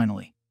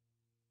 Finally,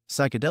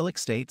 psychedelic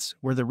states,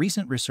 where the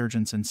recent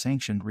resurgence in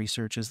sanctioned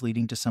research is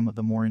leading to some of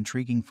the more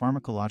intriguing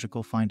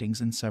pharmacological findings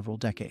in several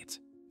decades.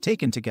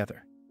 Taken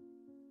together,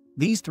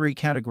 these 3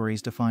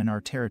 categories define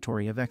our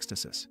territory of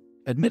ecstasis.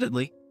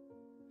 Admittedly,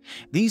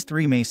 these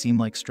 3 may seem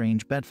like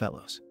strange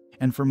bedfellows,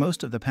 and for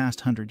most of the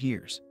past 100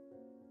 years,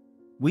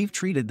 we've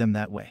treated them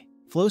that way.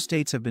 Flow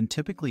states have been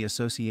typically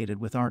associated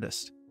with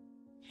artists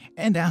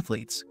and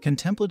athletes.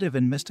 Contemplative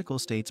and mystical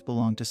states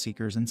belong to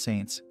seekers and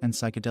saints, and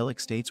psychedelic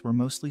states were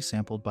mostly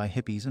sampled by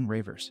hippies and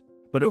ravers.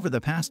 But over the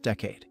past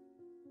decade,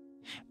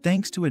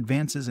 thanks to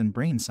advances in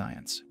brain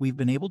science, we've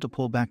been able to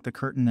pull back the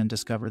curtain and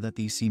discover that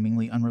these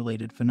seemingly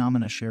unrelated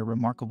phenomena share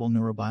remarkable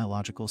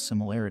neurobiological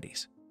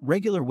similarities.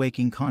 Regular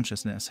waking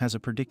consciousness has a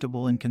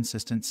predictable and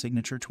consistent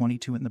signature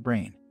 22 in the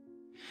brain,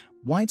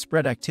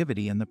 widespread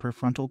activity in the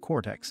prefrontal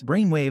cortex,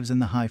 brainwaves in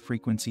the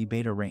high-frequency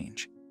beta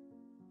range,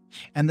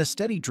 and the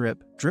steady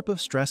drip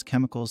of stress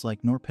chemicals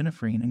like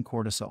norepinephrine and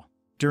cortisol.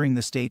 During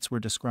the states we're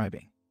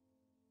describing,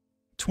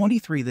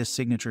 23, this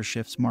signature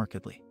shifts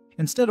markedly.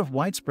 Instead of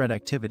widespread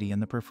activity in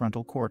the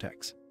prefrontal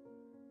cortex,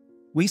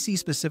 we see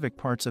specific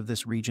parts of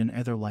this region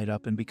either light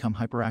up and become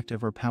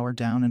hyperactive or power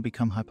down and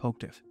become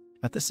hypoactive.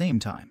 At the same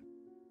time,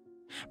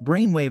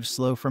 brainwaves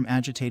slow from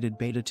agitated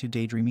beta to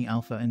daydreamy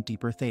alpha and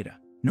deeper theta.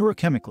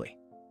 Neurochemically,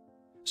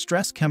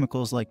 stress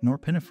chemicals like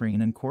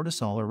norepinephrine and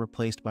cortisol are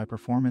replaced by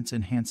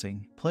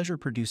performance-enhancing,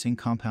 pleasure-producing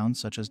compounds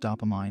such as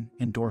dopamine,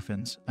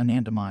 endorphins,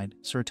 anandamide,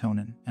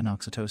 serotonin, and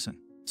oxytocin.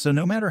 So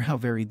no matter how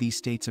varied these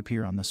states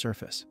appear on the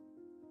surface,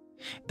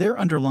 their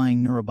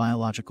underlying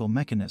neurobiological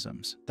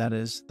mechanisms, that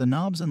is, the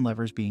knobs and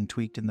levers being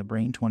tweaked in the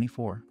brain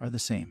 24, are the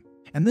same.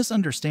 And this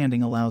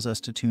understanding allows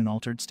us to tune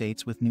altered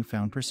states with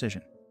newfound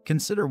precision.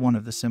 Consider one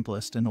of the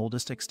simplest and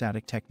oldest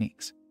ecstatic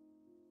techniques: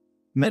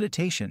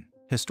 meditation.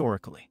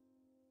 Historically,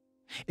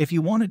 if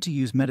you wanted to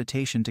use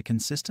meditation to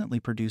consistently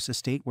produce a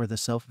state where the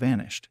self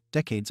vanished,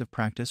 decades of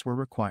practice were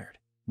required.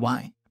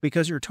 Why?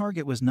 Because your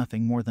target was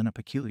nothing more than a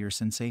peculiar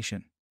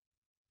sensation,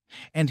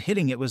 and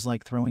hitting it was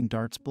like throwing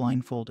darts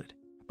blindfolded.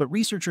 But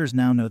researchers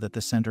now know that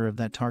the center of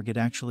that target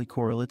actually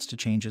correlates to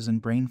changes in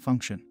brain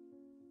function,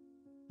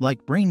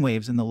 like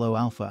brainwaves in the low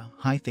alpha,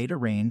 high theta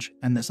range,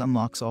 and this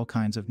unlocks all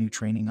kinds of new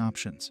training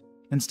options.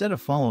 Instead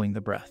of following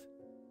the breath,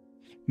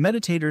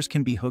 meditators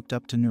can be hooked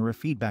up to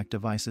neurofeedback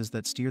devices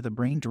that steer the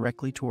brain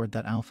directly toward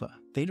that alpha,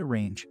 theta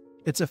range.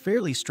 It's a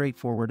fairly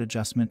straightforward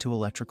adjustment to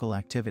electrical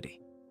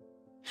activity.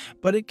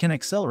 But it can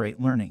accelerate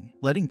learning,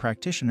 letting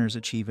practitioners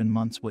achieve in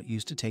months what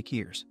used to take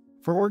years.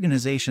 For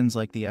organizations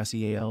like the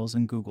SEALs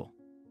and Google,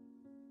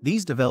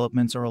 these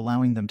developments are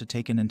allowing them to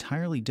take an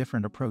entirely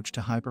different approach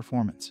to high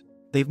performance.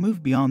 They've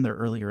moved beyond their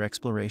earlier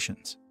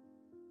explorations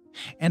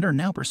and are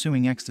now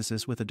pursuing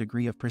ecstasis with a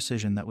degree of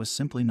precision that was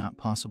simply not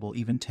possible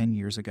even 10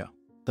 years ago.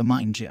 The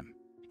Mind Gym.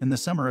 In the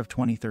summer of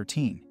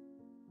 2013,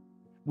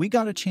 we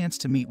got a chance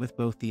to meet with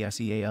both the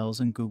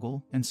SEALs and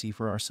Google and see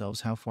for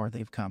ourselves how far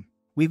they've come.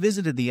 We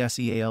visited the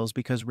SEALs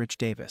because Rich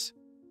Davis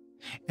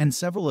and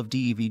several of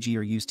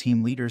DEVGRU's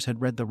team leaders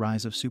had read The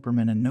Rise of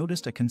Superman and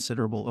noticed a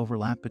considerable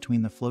overlap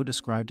between the flow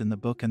described in the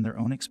book and their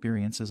own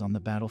experiences on the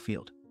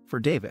battlefield. For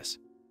Davis,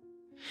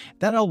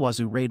 that Al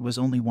Wazoo raid was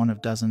only one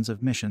of dozens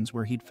of missions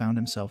where he'd found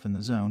himself in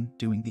the zone,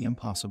 doing the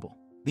impossible.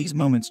 These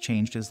moments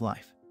changed his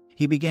life.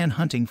 He began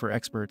hunting for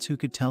experts who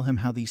could tell him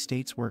how these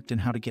states worked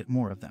and how to get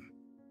more of them.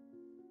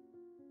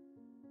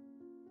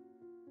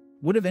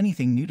 Would have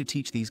anything new to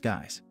teach these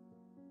guys.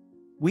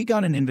 We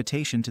got an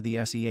invitation to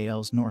the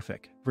SEAL's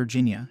Norfolk,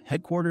 Virginia,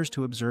 headquarters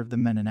to observe the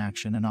men in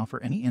action and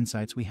offer any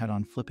insights we had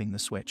on flipping the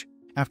switch.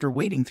 After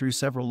wading through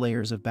several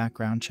layers of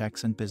background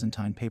checks and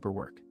Byzantine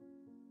paperwork,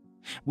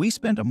 we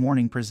spent a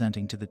morning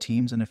presenting to the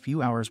teams and a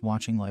few hours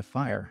watching live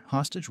fire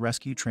hostage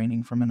rescue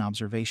training from an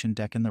observation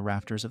deck in the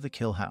rafters of the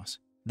kill house.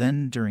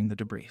 Then, during the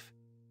debrief,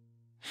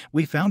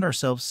 we found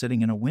ourselves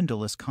sitting in a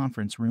windowless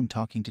conference room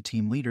talking to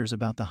team leaders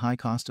about the high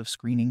cost of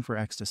screening for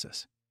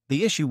ecstasis.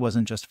 The issue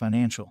wasn't just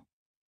financial.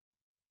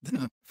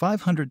 The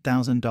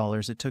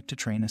 $500,000 it took to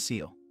train a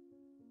SEAL.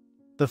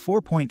 The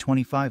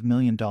 $4.25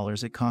 million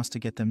it cost to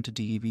get them to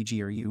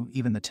DEVGRU,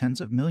 even the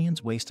tens of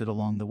millions wasted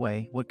along the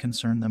way. What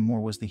concerned them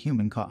more was the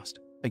human cost.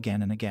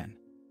 Again and again,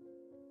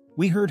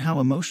 we heard how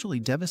emotionally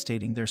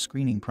devastating their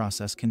screening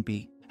process can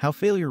be, how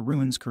failure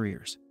ruins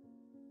careers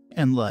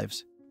and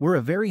lives. We're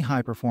a very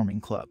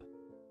high-performing club.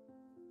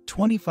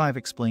 25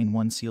 explained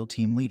one SEAL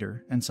team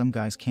leader, and some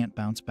guys can't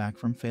bounce back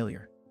from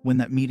failure. When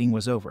that meeting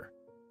was over,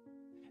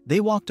 they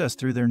walked us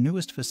through their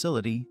newest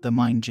facility, the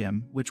Mind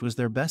Gym, which was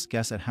their best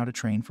guess at how to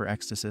train for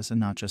ecstasis and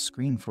not just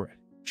screen for it.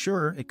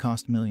 Sure, it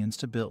cost millions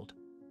to build.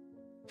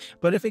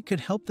 But if it could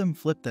help them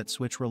flip that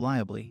switch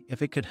reliably,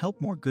 if it could help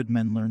more good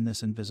men learn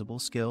this invisible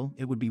skill,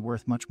 it would be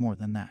worth much more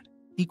than that.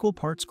 Equal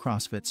parts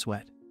CrossFit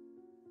sweat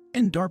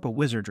and DARPA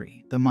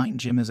wizardry, the Mind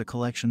Gym is a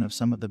collection of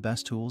some of the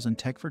best tools and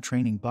tech for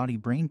training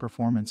body-brain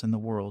performance in the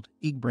world.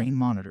 brain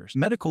monitors,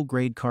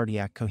 medical-grade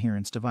cardiac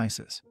coherence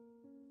devices,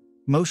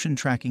 motion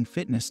tracking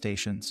fitness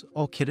stations,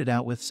 all kitted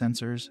out with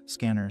sensors,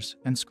 scanners,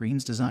 and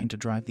screens designed to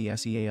drive the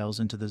SEALs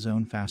into the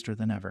zone faster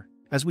than ever.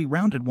 As we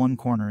rounded one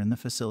corner in the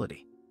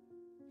facility,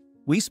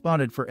 we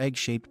spotted 4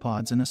 egg-shaped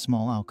pods in a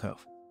small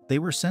alcove. They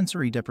were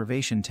sensory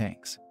deprivation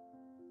tanks,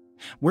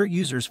 where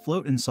users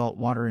float in salt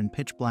water in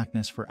pitch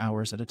blackness for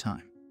hours at a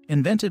time.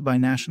 Invented by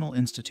National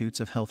Institutes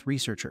of Health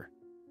researcher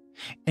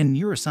and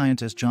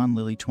neuroscientist John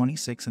Lilly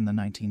 26 in the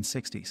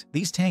 1960s,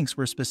 these tanks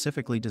were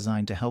specifically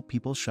designed to help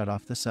people shut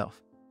off the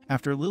self.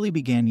 After Lilly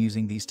began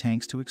using these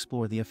tanks to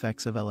explore the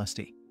effects of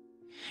LSD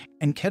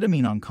and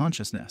ketamine on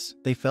consciousness,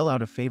 they fell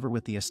out of favor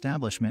with the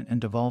establishment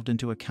and devolved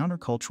into a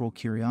countercultural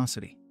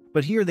curiosity.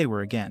 But here they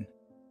were again,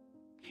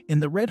 in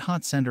the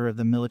red-hot center of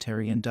the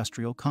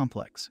military-industrial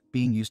complex,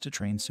 being used to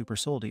train super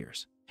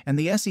soldiers. And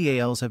the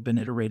SEALs have been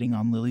iterating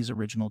on Lilly's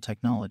original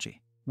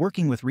technology,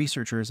 working with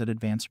researchers at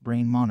Advanced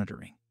Brain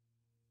Monitoring.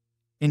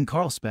 In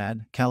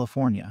Carlsbad,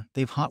 California,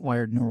 they've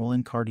hot-wired neural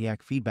and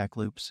cardiac feedback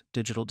loops,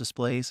 digital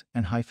displays,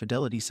 and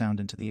high-fidelity sound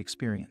into the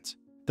experience.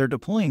 They're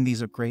deploying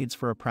these upgrades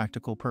for a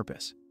practical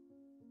purpose: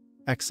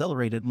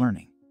 accelerated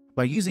learning.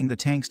 By using the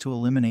tanks to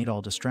eliminate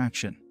all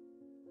distraction,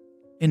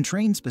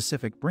 entrain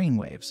specific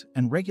brainwaves,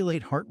 and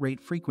regulate heart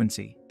rate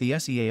frequency, the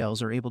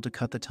SEALs are able to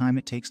cut the time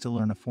it takes to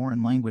learn a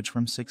foreign language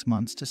from 6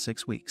 months to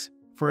 6 weeks.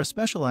 For a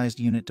specialized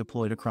unit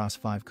deployed across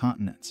 5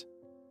 continents,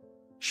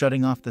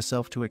 shutting off the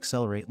self to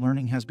accelerate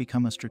learning has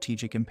become a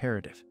strategic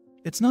imperative.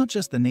 It's not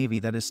just the Navy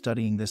that is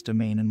studying this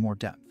domain in more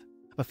depth.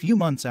 A few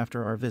months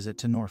after our visit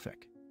to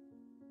Norfolk,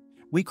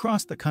 we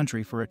crossed the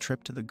country for a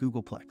trip to the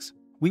Googleplex.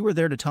 We were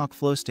there to talk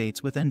flow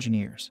states with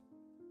engineers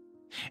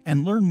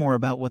and learn more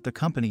about what the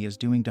company is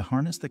doing to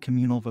harness the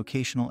communal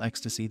vocational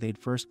ecstasy they'd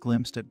first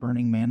glimpsed at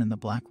Burning Man in the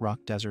Black Rock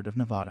Desert of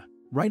Nevada.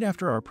 Right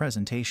after our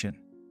presentation,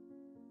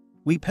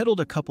 we pedaled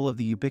a couple of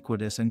the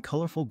ubiquitous and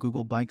colorful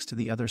Google bikes to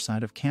the other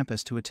side of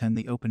campus to attend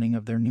the opening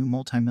of their new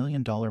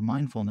multi-million-dollar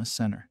mindfulness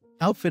center,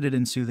 outfitted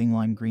in soothing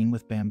lime green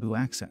with bamboo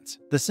accents.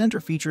 The center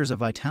features a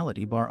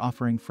vitality bar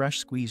offering fresh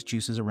squeezed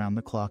juices around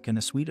the clock and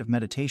a suite of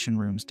meditation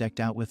rooms decked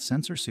out with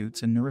sensor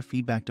suits and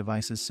neurofeedback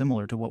devices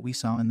similar to what we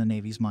saw in the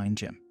Navy's Mind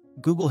Gym.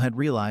 Google had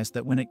realized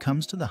that when it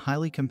comes to the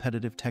highly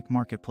competitive tech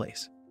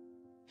marketplace,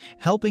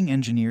 helping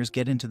engineers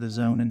get into the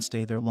zone and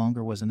stay there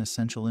longer was an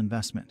essential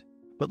investment.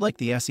 But like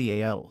the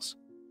SEALs,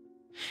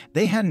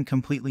 they hadn't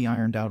completely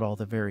ironed out all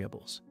the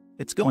variables.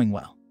 It's going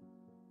well.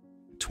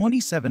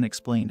 27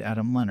 explained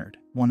Adam Leonard,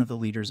 one of the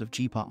leaders of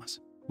GPAS.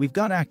 We've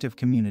got active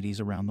communities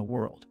around the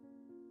world,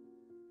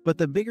 but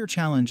the bigger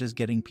challenge is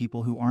getting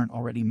people who aren't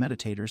already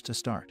meditators to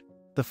start.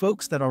 The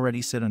folks that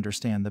already sit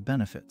understand the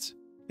benefits.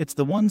 It's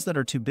the ones that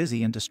are too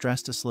busy and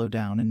distressed to slow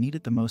down and need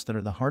it the most that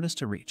are the hardest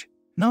to reach.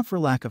 Not for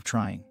lack of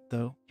trying,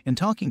 though. In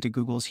talking to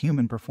Google's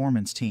human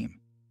performance team,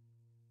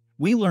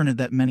 we learned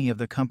that many of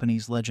the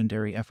company's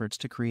legendary efforts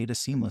to create a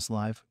seamless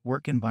live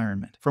work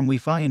environment, from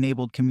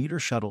Wi-Fi-enabled commuter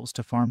shuttles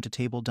to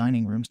farm-to-table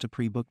dining rooms to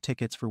pre-booked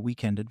tickets for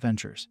weekend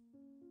adventures,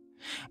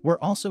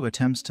 were also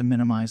attempts to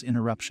minimize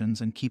interruptions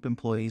and keep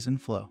employees in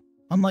flow,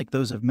 unlike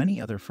those of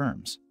many other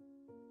firms.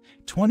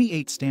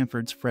 28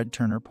 Stanford's Fred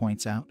Turner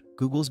points out,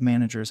 Google's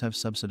managers have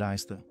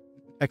subsidized the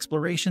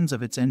explorations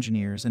of its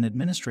engineers and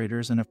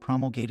administrators and have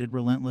promulgated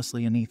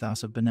relentlessly an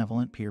ethos of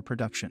benevolent peer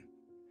production.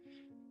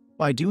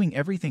 By doing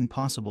everything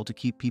possible to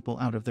keep people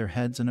out of their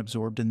heads and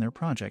absorbed in their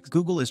projects,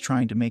 Google is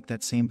trying to make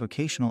that same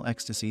vocational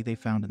ecstasy they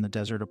found in the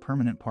desert a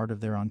permanent part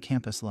of their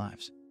on-campus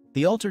lives.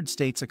 The altered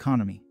states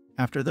economy,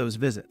 after those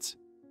visits,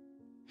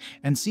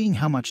 and seeing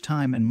how much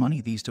time and money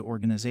these two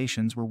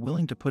organizations were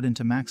willing to put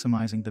into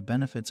maximizing the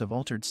benefits of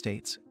altered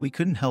states, we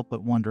couldn't help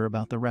but wonder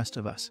about the rest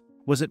of us.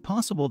 Was it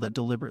possible that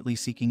deliberately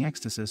seeking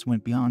ecstasy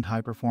went beyond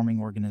high-performing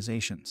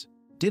organizations?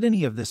 Did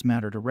any of this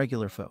matter to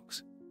regular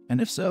folks? And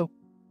if so,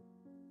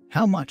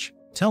 how much?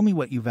 Tell me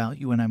what you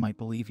value and I might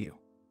believe you.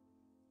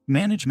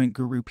 Management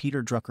guru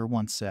Peter Drucker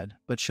once said,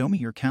 but show me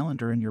your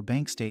calendar and your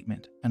bank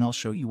statement, and I'll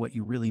show you what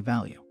you really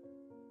value.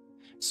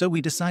 So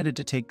we decided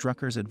to take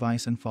Drucker's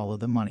advice and follow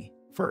the money.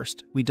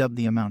 First, we dubbed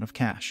the amount of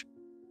cash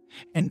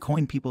and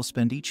coin people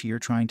spend each year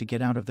trying to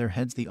get out of their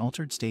heads the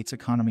altered states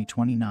economy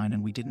 29,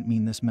 and we didn't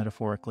mean this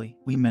metaphorically,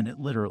 we meant it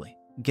literally.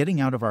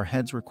 Getting out of our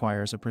heads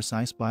requires a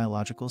precise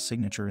biological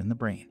signature in the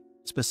brain.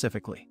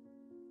 Specifically,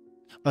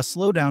 a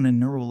slowdown in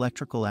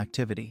neuroelectrical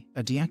activity,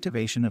 a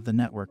deactivation of the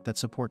network that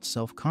supports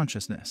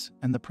self-consciousness,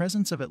 and the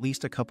presence of at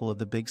least a couple of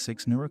the big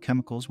 6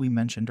 neurochemicals we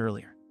mentioned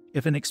earlier.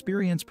 If an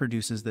experience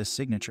produces this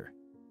signature,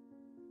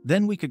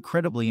 then we could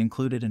credibly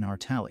include it in our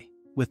tally.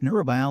 With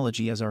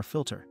neurobiology as our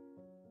filter,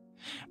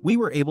 we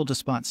were able to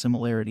spot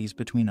similarities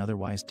between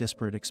otherwise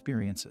disparate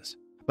experiences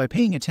by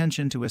paying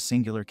attention to a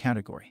singular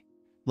category,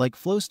 like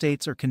flow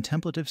states or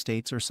contemplative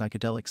states or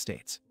psychedelic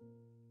states.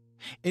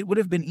 It would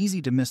have been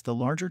easy to miss the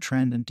larger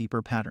trend and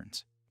deeper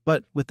patterns,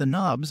 but with the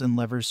knobs and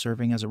levers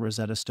serving as a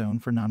Rosetta Stone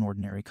for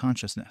non-ordinary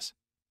consciousness,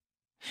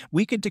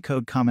 we could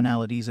decode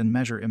commonalities and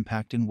measure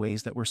impact in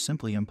ways that were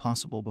simply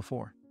impossible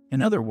before.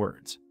 In other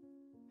words,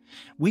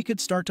 we could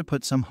start to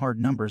put some hard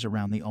numbers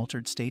around the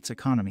altered states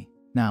economy.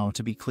 Now,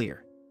 to be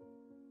clear,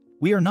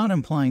 we are not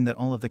implying that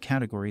all of the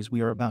categories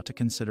we are about to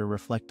consider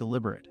reflect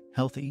deliberate,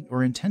 healthy,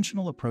 or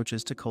intentional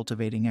approaches to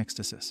cultivating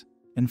ecstasy.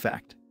 In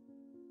fact,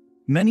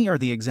 many are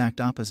the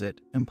exact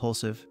opposite,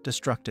 impulsive,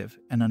 destructive,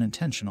 and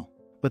unintentional.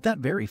 But that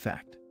very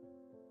fact,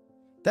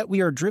 that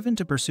we are driven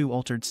to pursue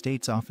altered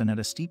states often at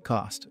a steep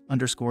cost,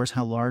 underscores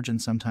how large and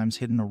sometimes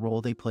hidden a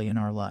role they play in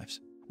our lives.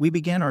 We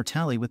began our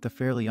tally with the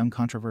fairly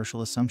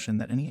uncontroversial assumption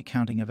that any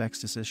accounting of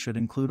ecstasy should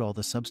include all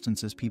the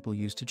substances people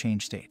use to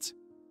change states,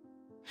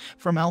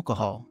 from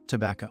alcohol,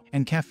 tobacco,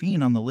 and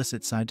caffeine on the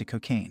licit side to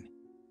cocaine,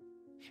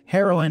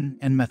 heroin,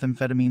 and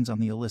methamphetamines on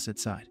the illicit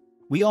side.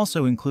 We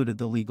also included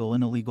the legal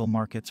and illegal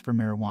markets for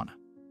marijuana,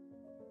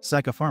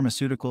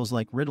 psychopharmaceuticals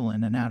like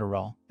Ritalin and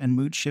Adderall, and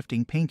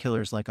mood-shifting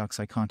painkillers like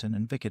OxyContin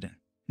and Vicodin.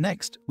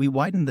 Next, we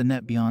widened the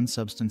net beyond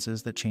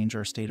substances that change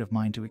our state of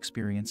mind to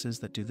experiences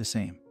that do the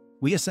same.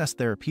 We assessed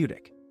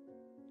therapeutic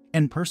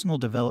and personal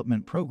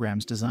development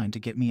programs designed to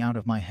get me out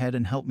of my head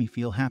and help me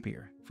feel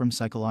happier, from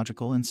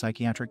psychological and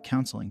psychiatric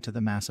counseling to the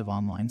massive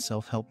online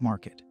self-help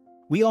market.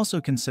 We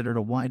also considered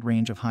a wide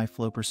range of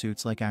high-flow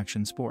pursuits like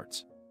action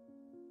sports,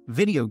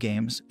 video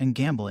games, and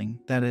gambling,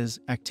 that is,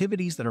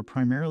 activities that are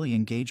primarily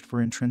engaged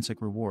for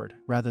intrinsic reward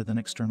rather than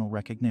external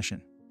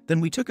recognition. Then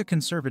we took a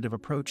conservative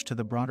approach to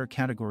the broader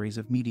categories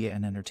of media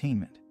and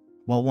entertainment.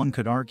 While one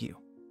could argue,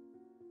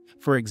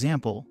 for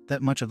example,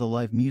 that much of the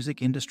live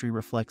music industry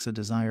reflects a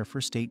desire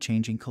for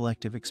state-changing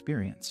collective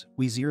experience,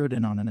 we zeroed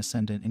in on an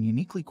ascendant and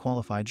uniquely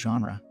qualified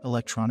genre,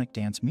 electronic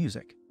dance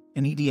music,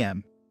 an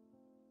EDM.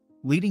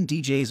 Leading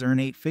DJs earn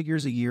 8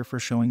 figures a year for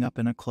showing up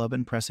in a club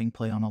and pressing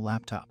play on a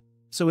laptop.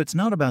 So it's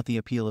not about the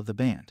appeal of the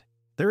band.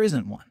 There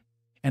isn't one.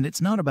 And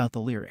it's not about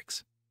the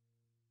lyrics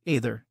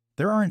either.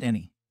 There aren't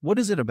any. What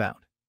is it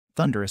about?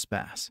 Thunderous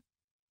bass,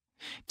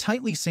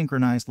 tightly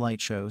synchronized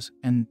light shows,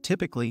 and,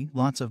 typically,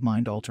 lots of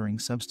mind-altering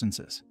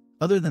substances.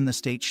 Other than the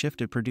state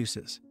shift it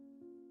produces,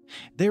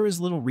 there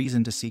is little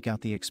reason to seek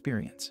out the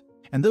experience.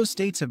 And those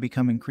states have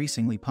become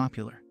increasingly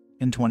popular.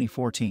 In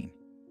 2014,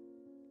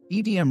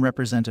 EDM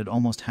represented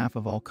almost half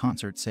of all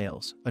concert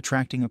sales,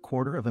 attracting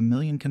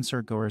 250,000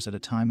 concertgoers at a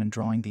time and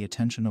drawing the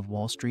attention of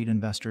Wall Street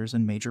investors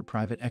and major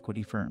private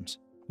equity firms.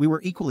 We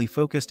were equally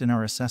focused in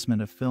our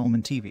assessment of film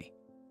and TV,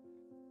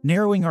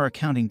 narrowing our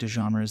accounting to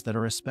genres that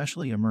are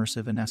especially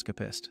immersive and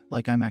escapist,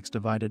 like IMAX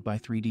divided by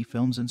 3D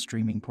films and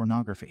streaming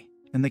pornography.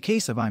 In the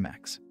case of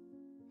IMAX,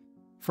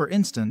 for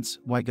instance,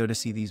 why go to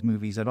see these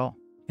movies at all?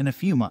 In a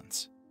few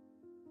months,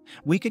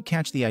 we could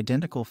catch the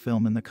identical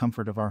film in the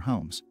comfort of our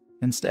homes.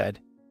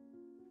 Instead,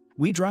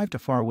 We drive to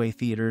faraway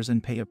theaters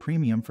and pay a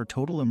premium for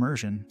total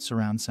immersion,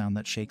 surround sound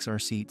that shakes our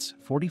seats,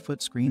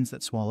 40-foot screens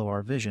that swallow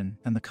our vision,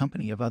 and the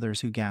company of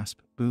others who gasp,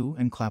 boo,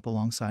 and clap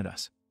alongside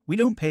us. We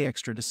don't pay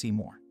extra to see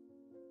more.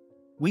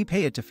 We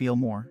pay it to feel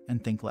more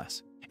and think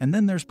less. And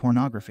then there's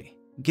pornography.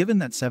 Given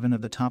that 7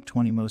 of the top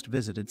 20 most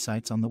visited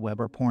sites on the web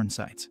are porn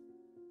sites,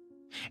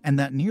 and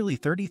that nearly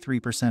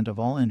 33% of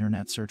all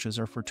internet searches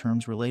are for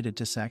terms related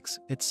to sex,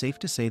 it's safe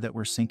to say that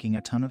we're sinking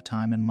a ton of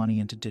time and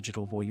money into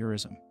digital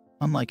voyeurism.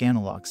 Unlike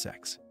analog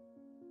sex,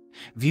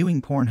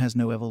 viewing porn has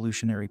no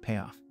evolutionary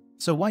payoff.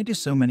 So why do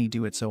so many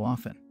do it so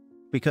often?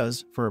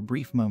 Because, for a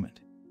brief moment,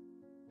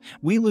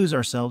 we lose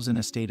ourselves in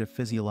a state of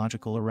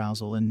physiological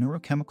arousal and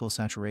neurochemical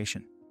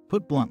saturation.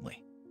 Put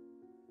bluntly,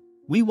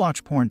 we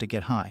watch porn to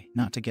get high,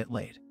 not to get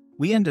laid.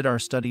 We ended our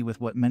study with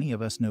what many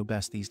of us know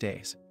best these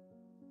days: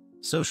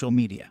 social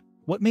media.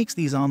 What makes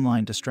these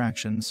online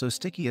distractions so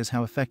sticky is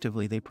how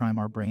effectively they prime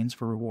our brains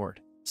for reward.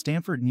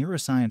 Stanford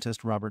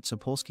neuroscientist Robert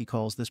Sapolsky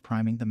calls this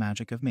priming the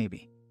magic of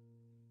maybe.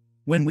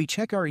 When we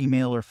check our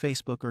email or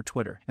Facebook or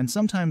Twitter, and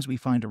sometimes we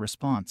find a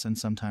response and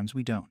sometimes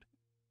we don't.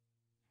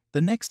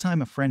 The next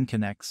time a friend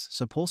connects,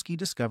 Sapolsky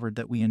discovered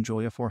that we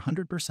enjoy a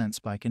 400%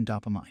 spike in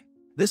dopamine.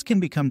 This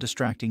can become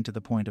distracting to the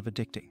point of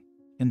addicting.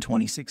 In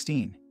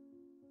 2016,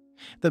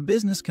 the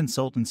business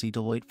consultancy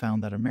Deloitte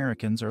found that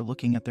Americans are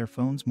looking at their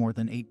phones more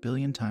than 8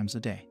 billion times a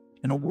day,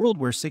 in a world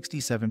where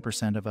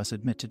 67% of us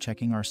admit to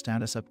checking our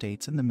status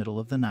updates in the middle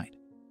of the night,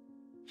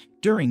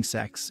 during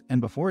sex, and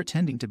before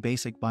attending to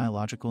basic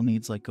biological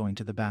needs like going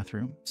to the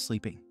bathroom,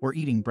 sleeping, or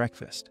eating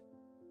breakfast.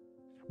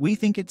 We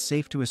think it's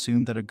safe to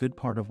assume that a good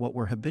part of what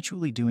we're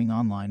habitually doing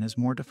online is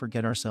more to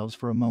forget ourselves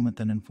for a moment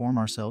than inform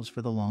ourselves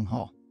for the long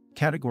haul,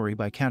 category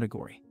by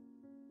category.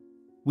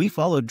 We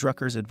followed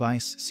Drucker's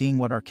advice, seeing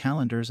what our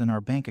calendars and our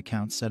bank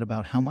accounts said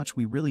about how much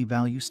we really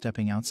value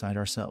stepping outside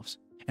ourselves,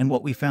 and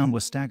what we found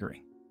was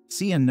staggering.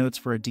 See in notes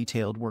for a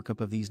detailed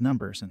workup of these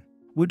numbers and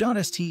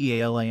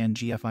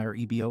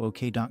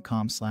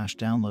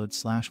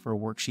woodalingfirebok.com/download/ for a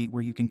worksheet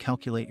where you can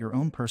calculate your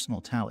own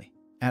personal tally.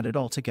 Add it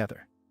all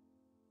together.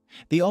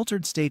 The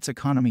altered state's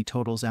economy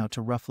totals out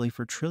to roughly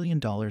 $4 trillion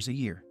a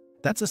year.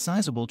 That's a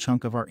sizable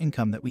chunk of our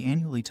income that we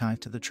annually tithe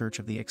to the Church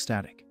of the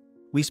Ecstatic.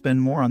 We spend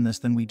more on this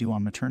than we do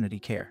on maternity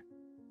care,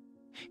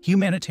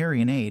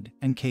 humanitarian aid,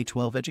 and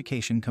K-12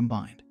 education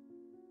combined.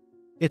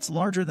 It's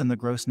larger than the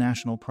gross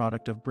national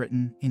product of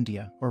Britain,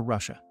 India, or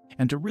Russia.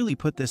 And to really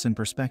put this in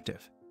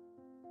perspective,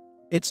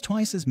 it's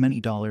twice as many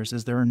dollars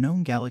as there are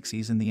known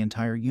galaxies in the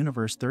entire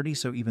universe 30.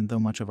 So even though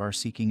much of our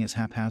seeking is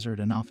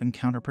haphazard and often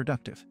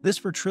counterproductive, this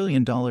 $4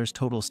 trillion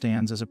total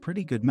stands as a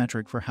pretty good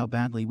metric for how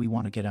badly we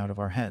want to get out of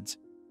our heads,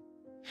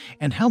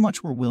 and how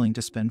much we're willing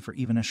to spend for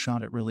even a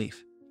shot at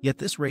relief. Yet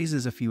this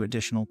raises a few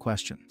additional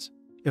questions.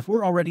 If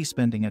we're already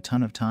spending a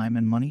ton of time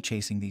and money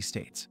chasing these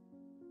states,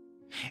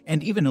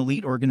 and even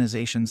elite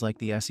organizations like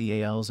the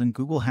SEALs and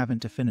Google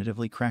haven't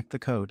definitively cracked the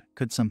code,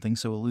 could something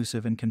so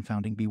elusive and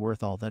confounding be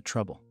worth all that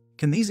trouble?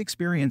 Can these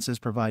experiences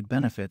provide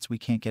benefits we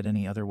can't get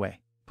any other way?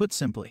 Put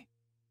simply,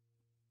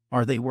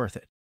 are they worth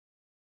it?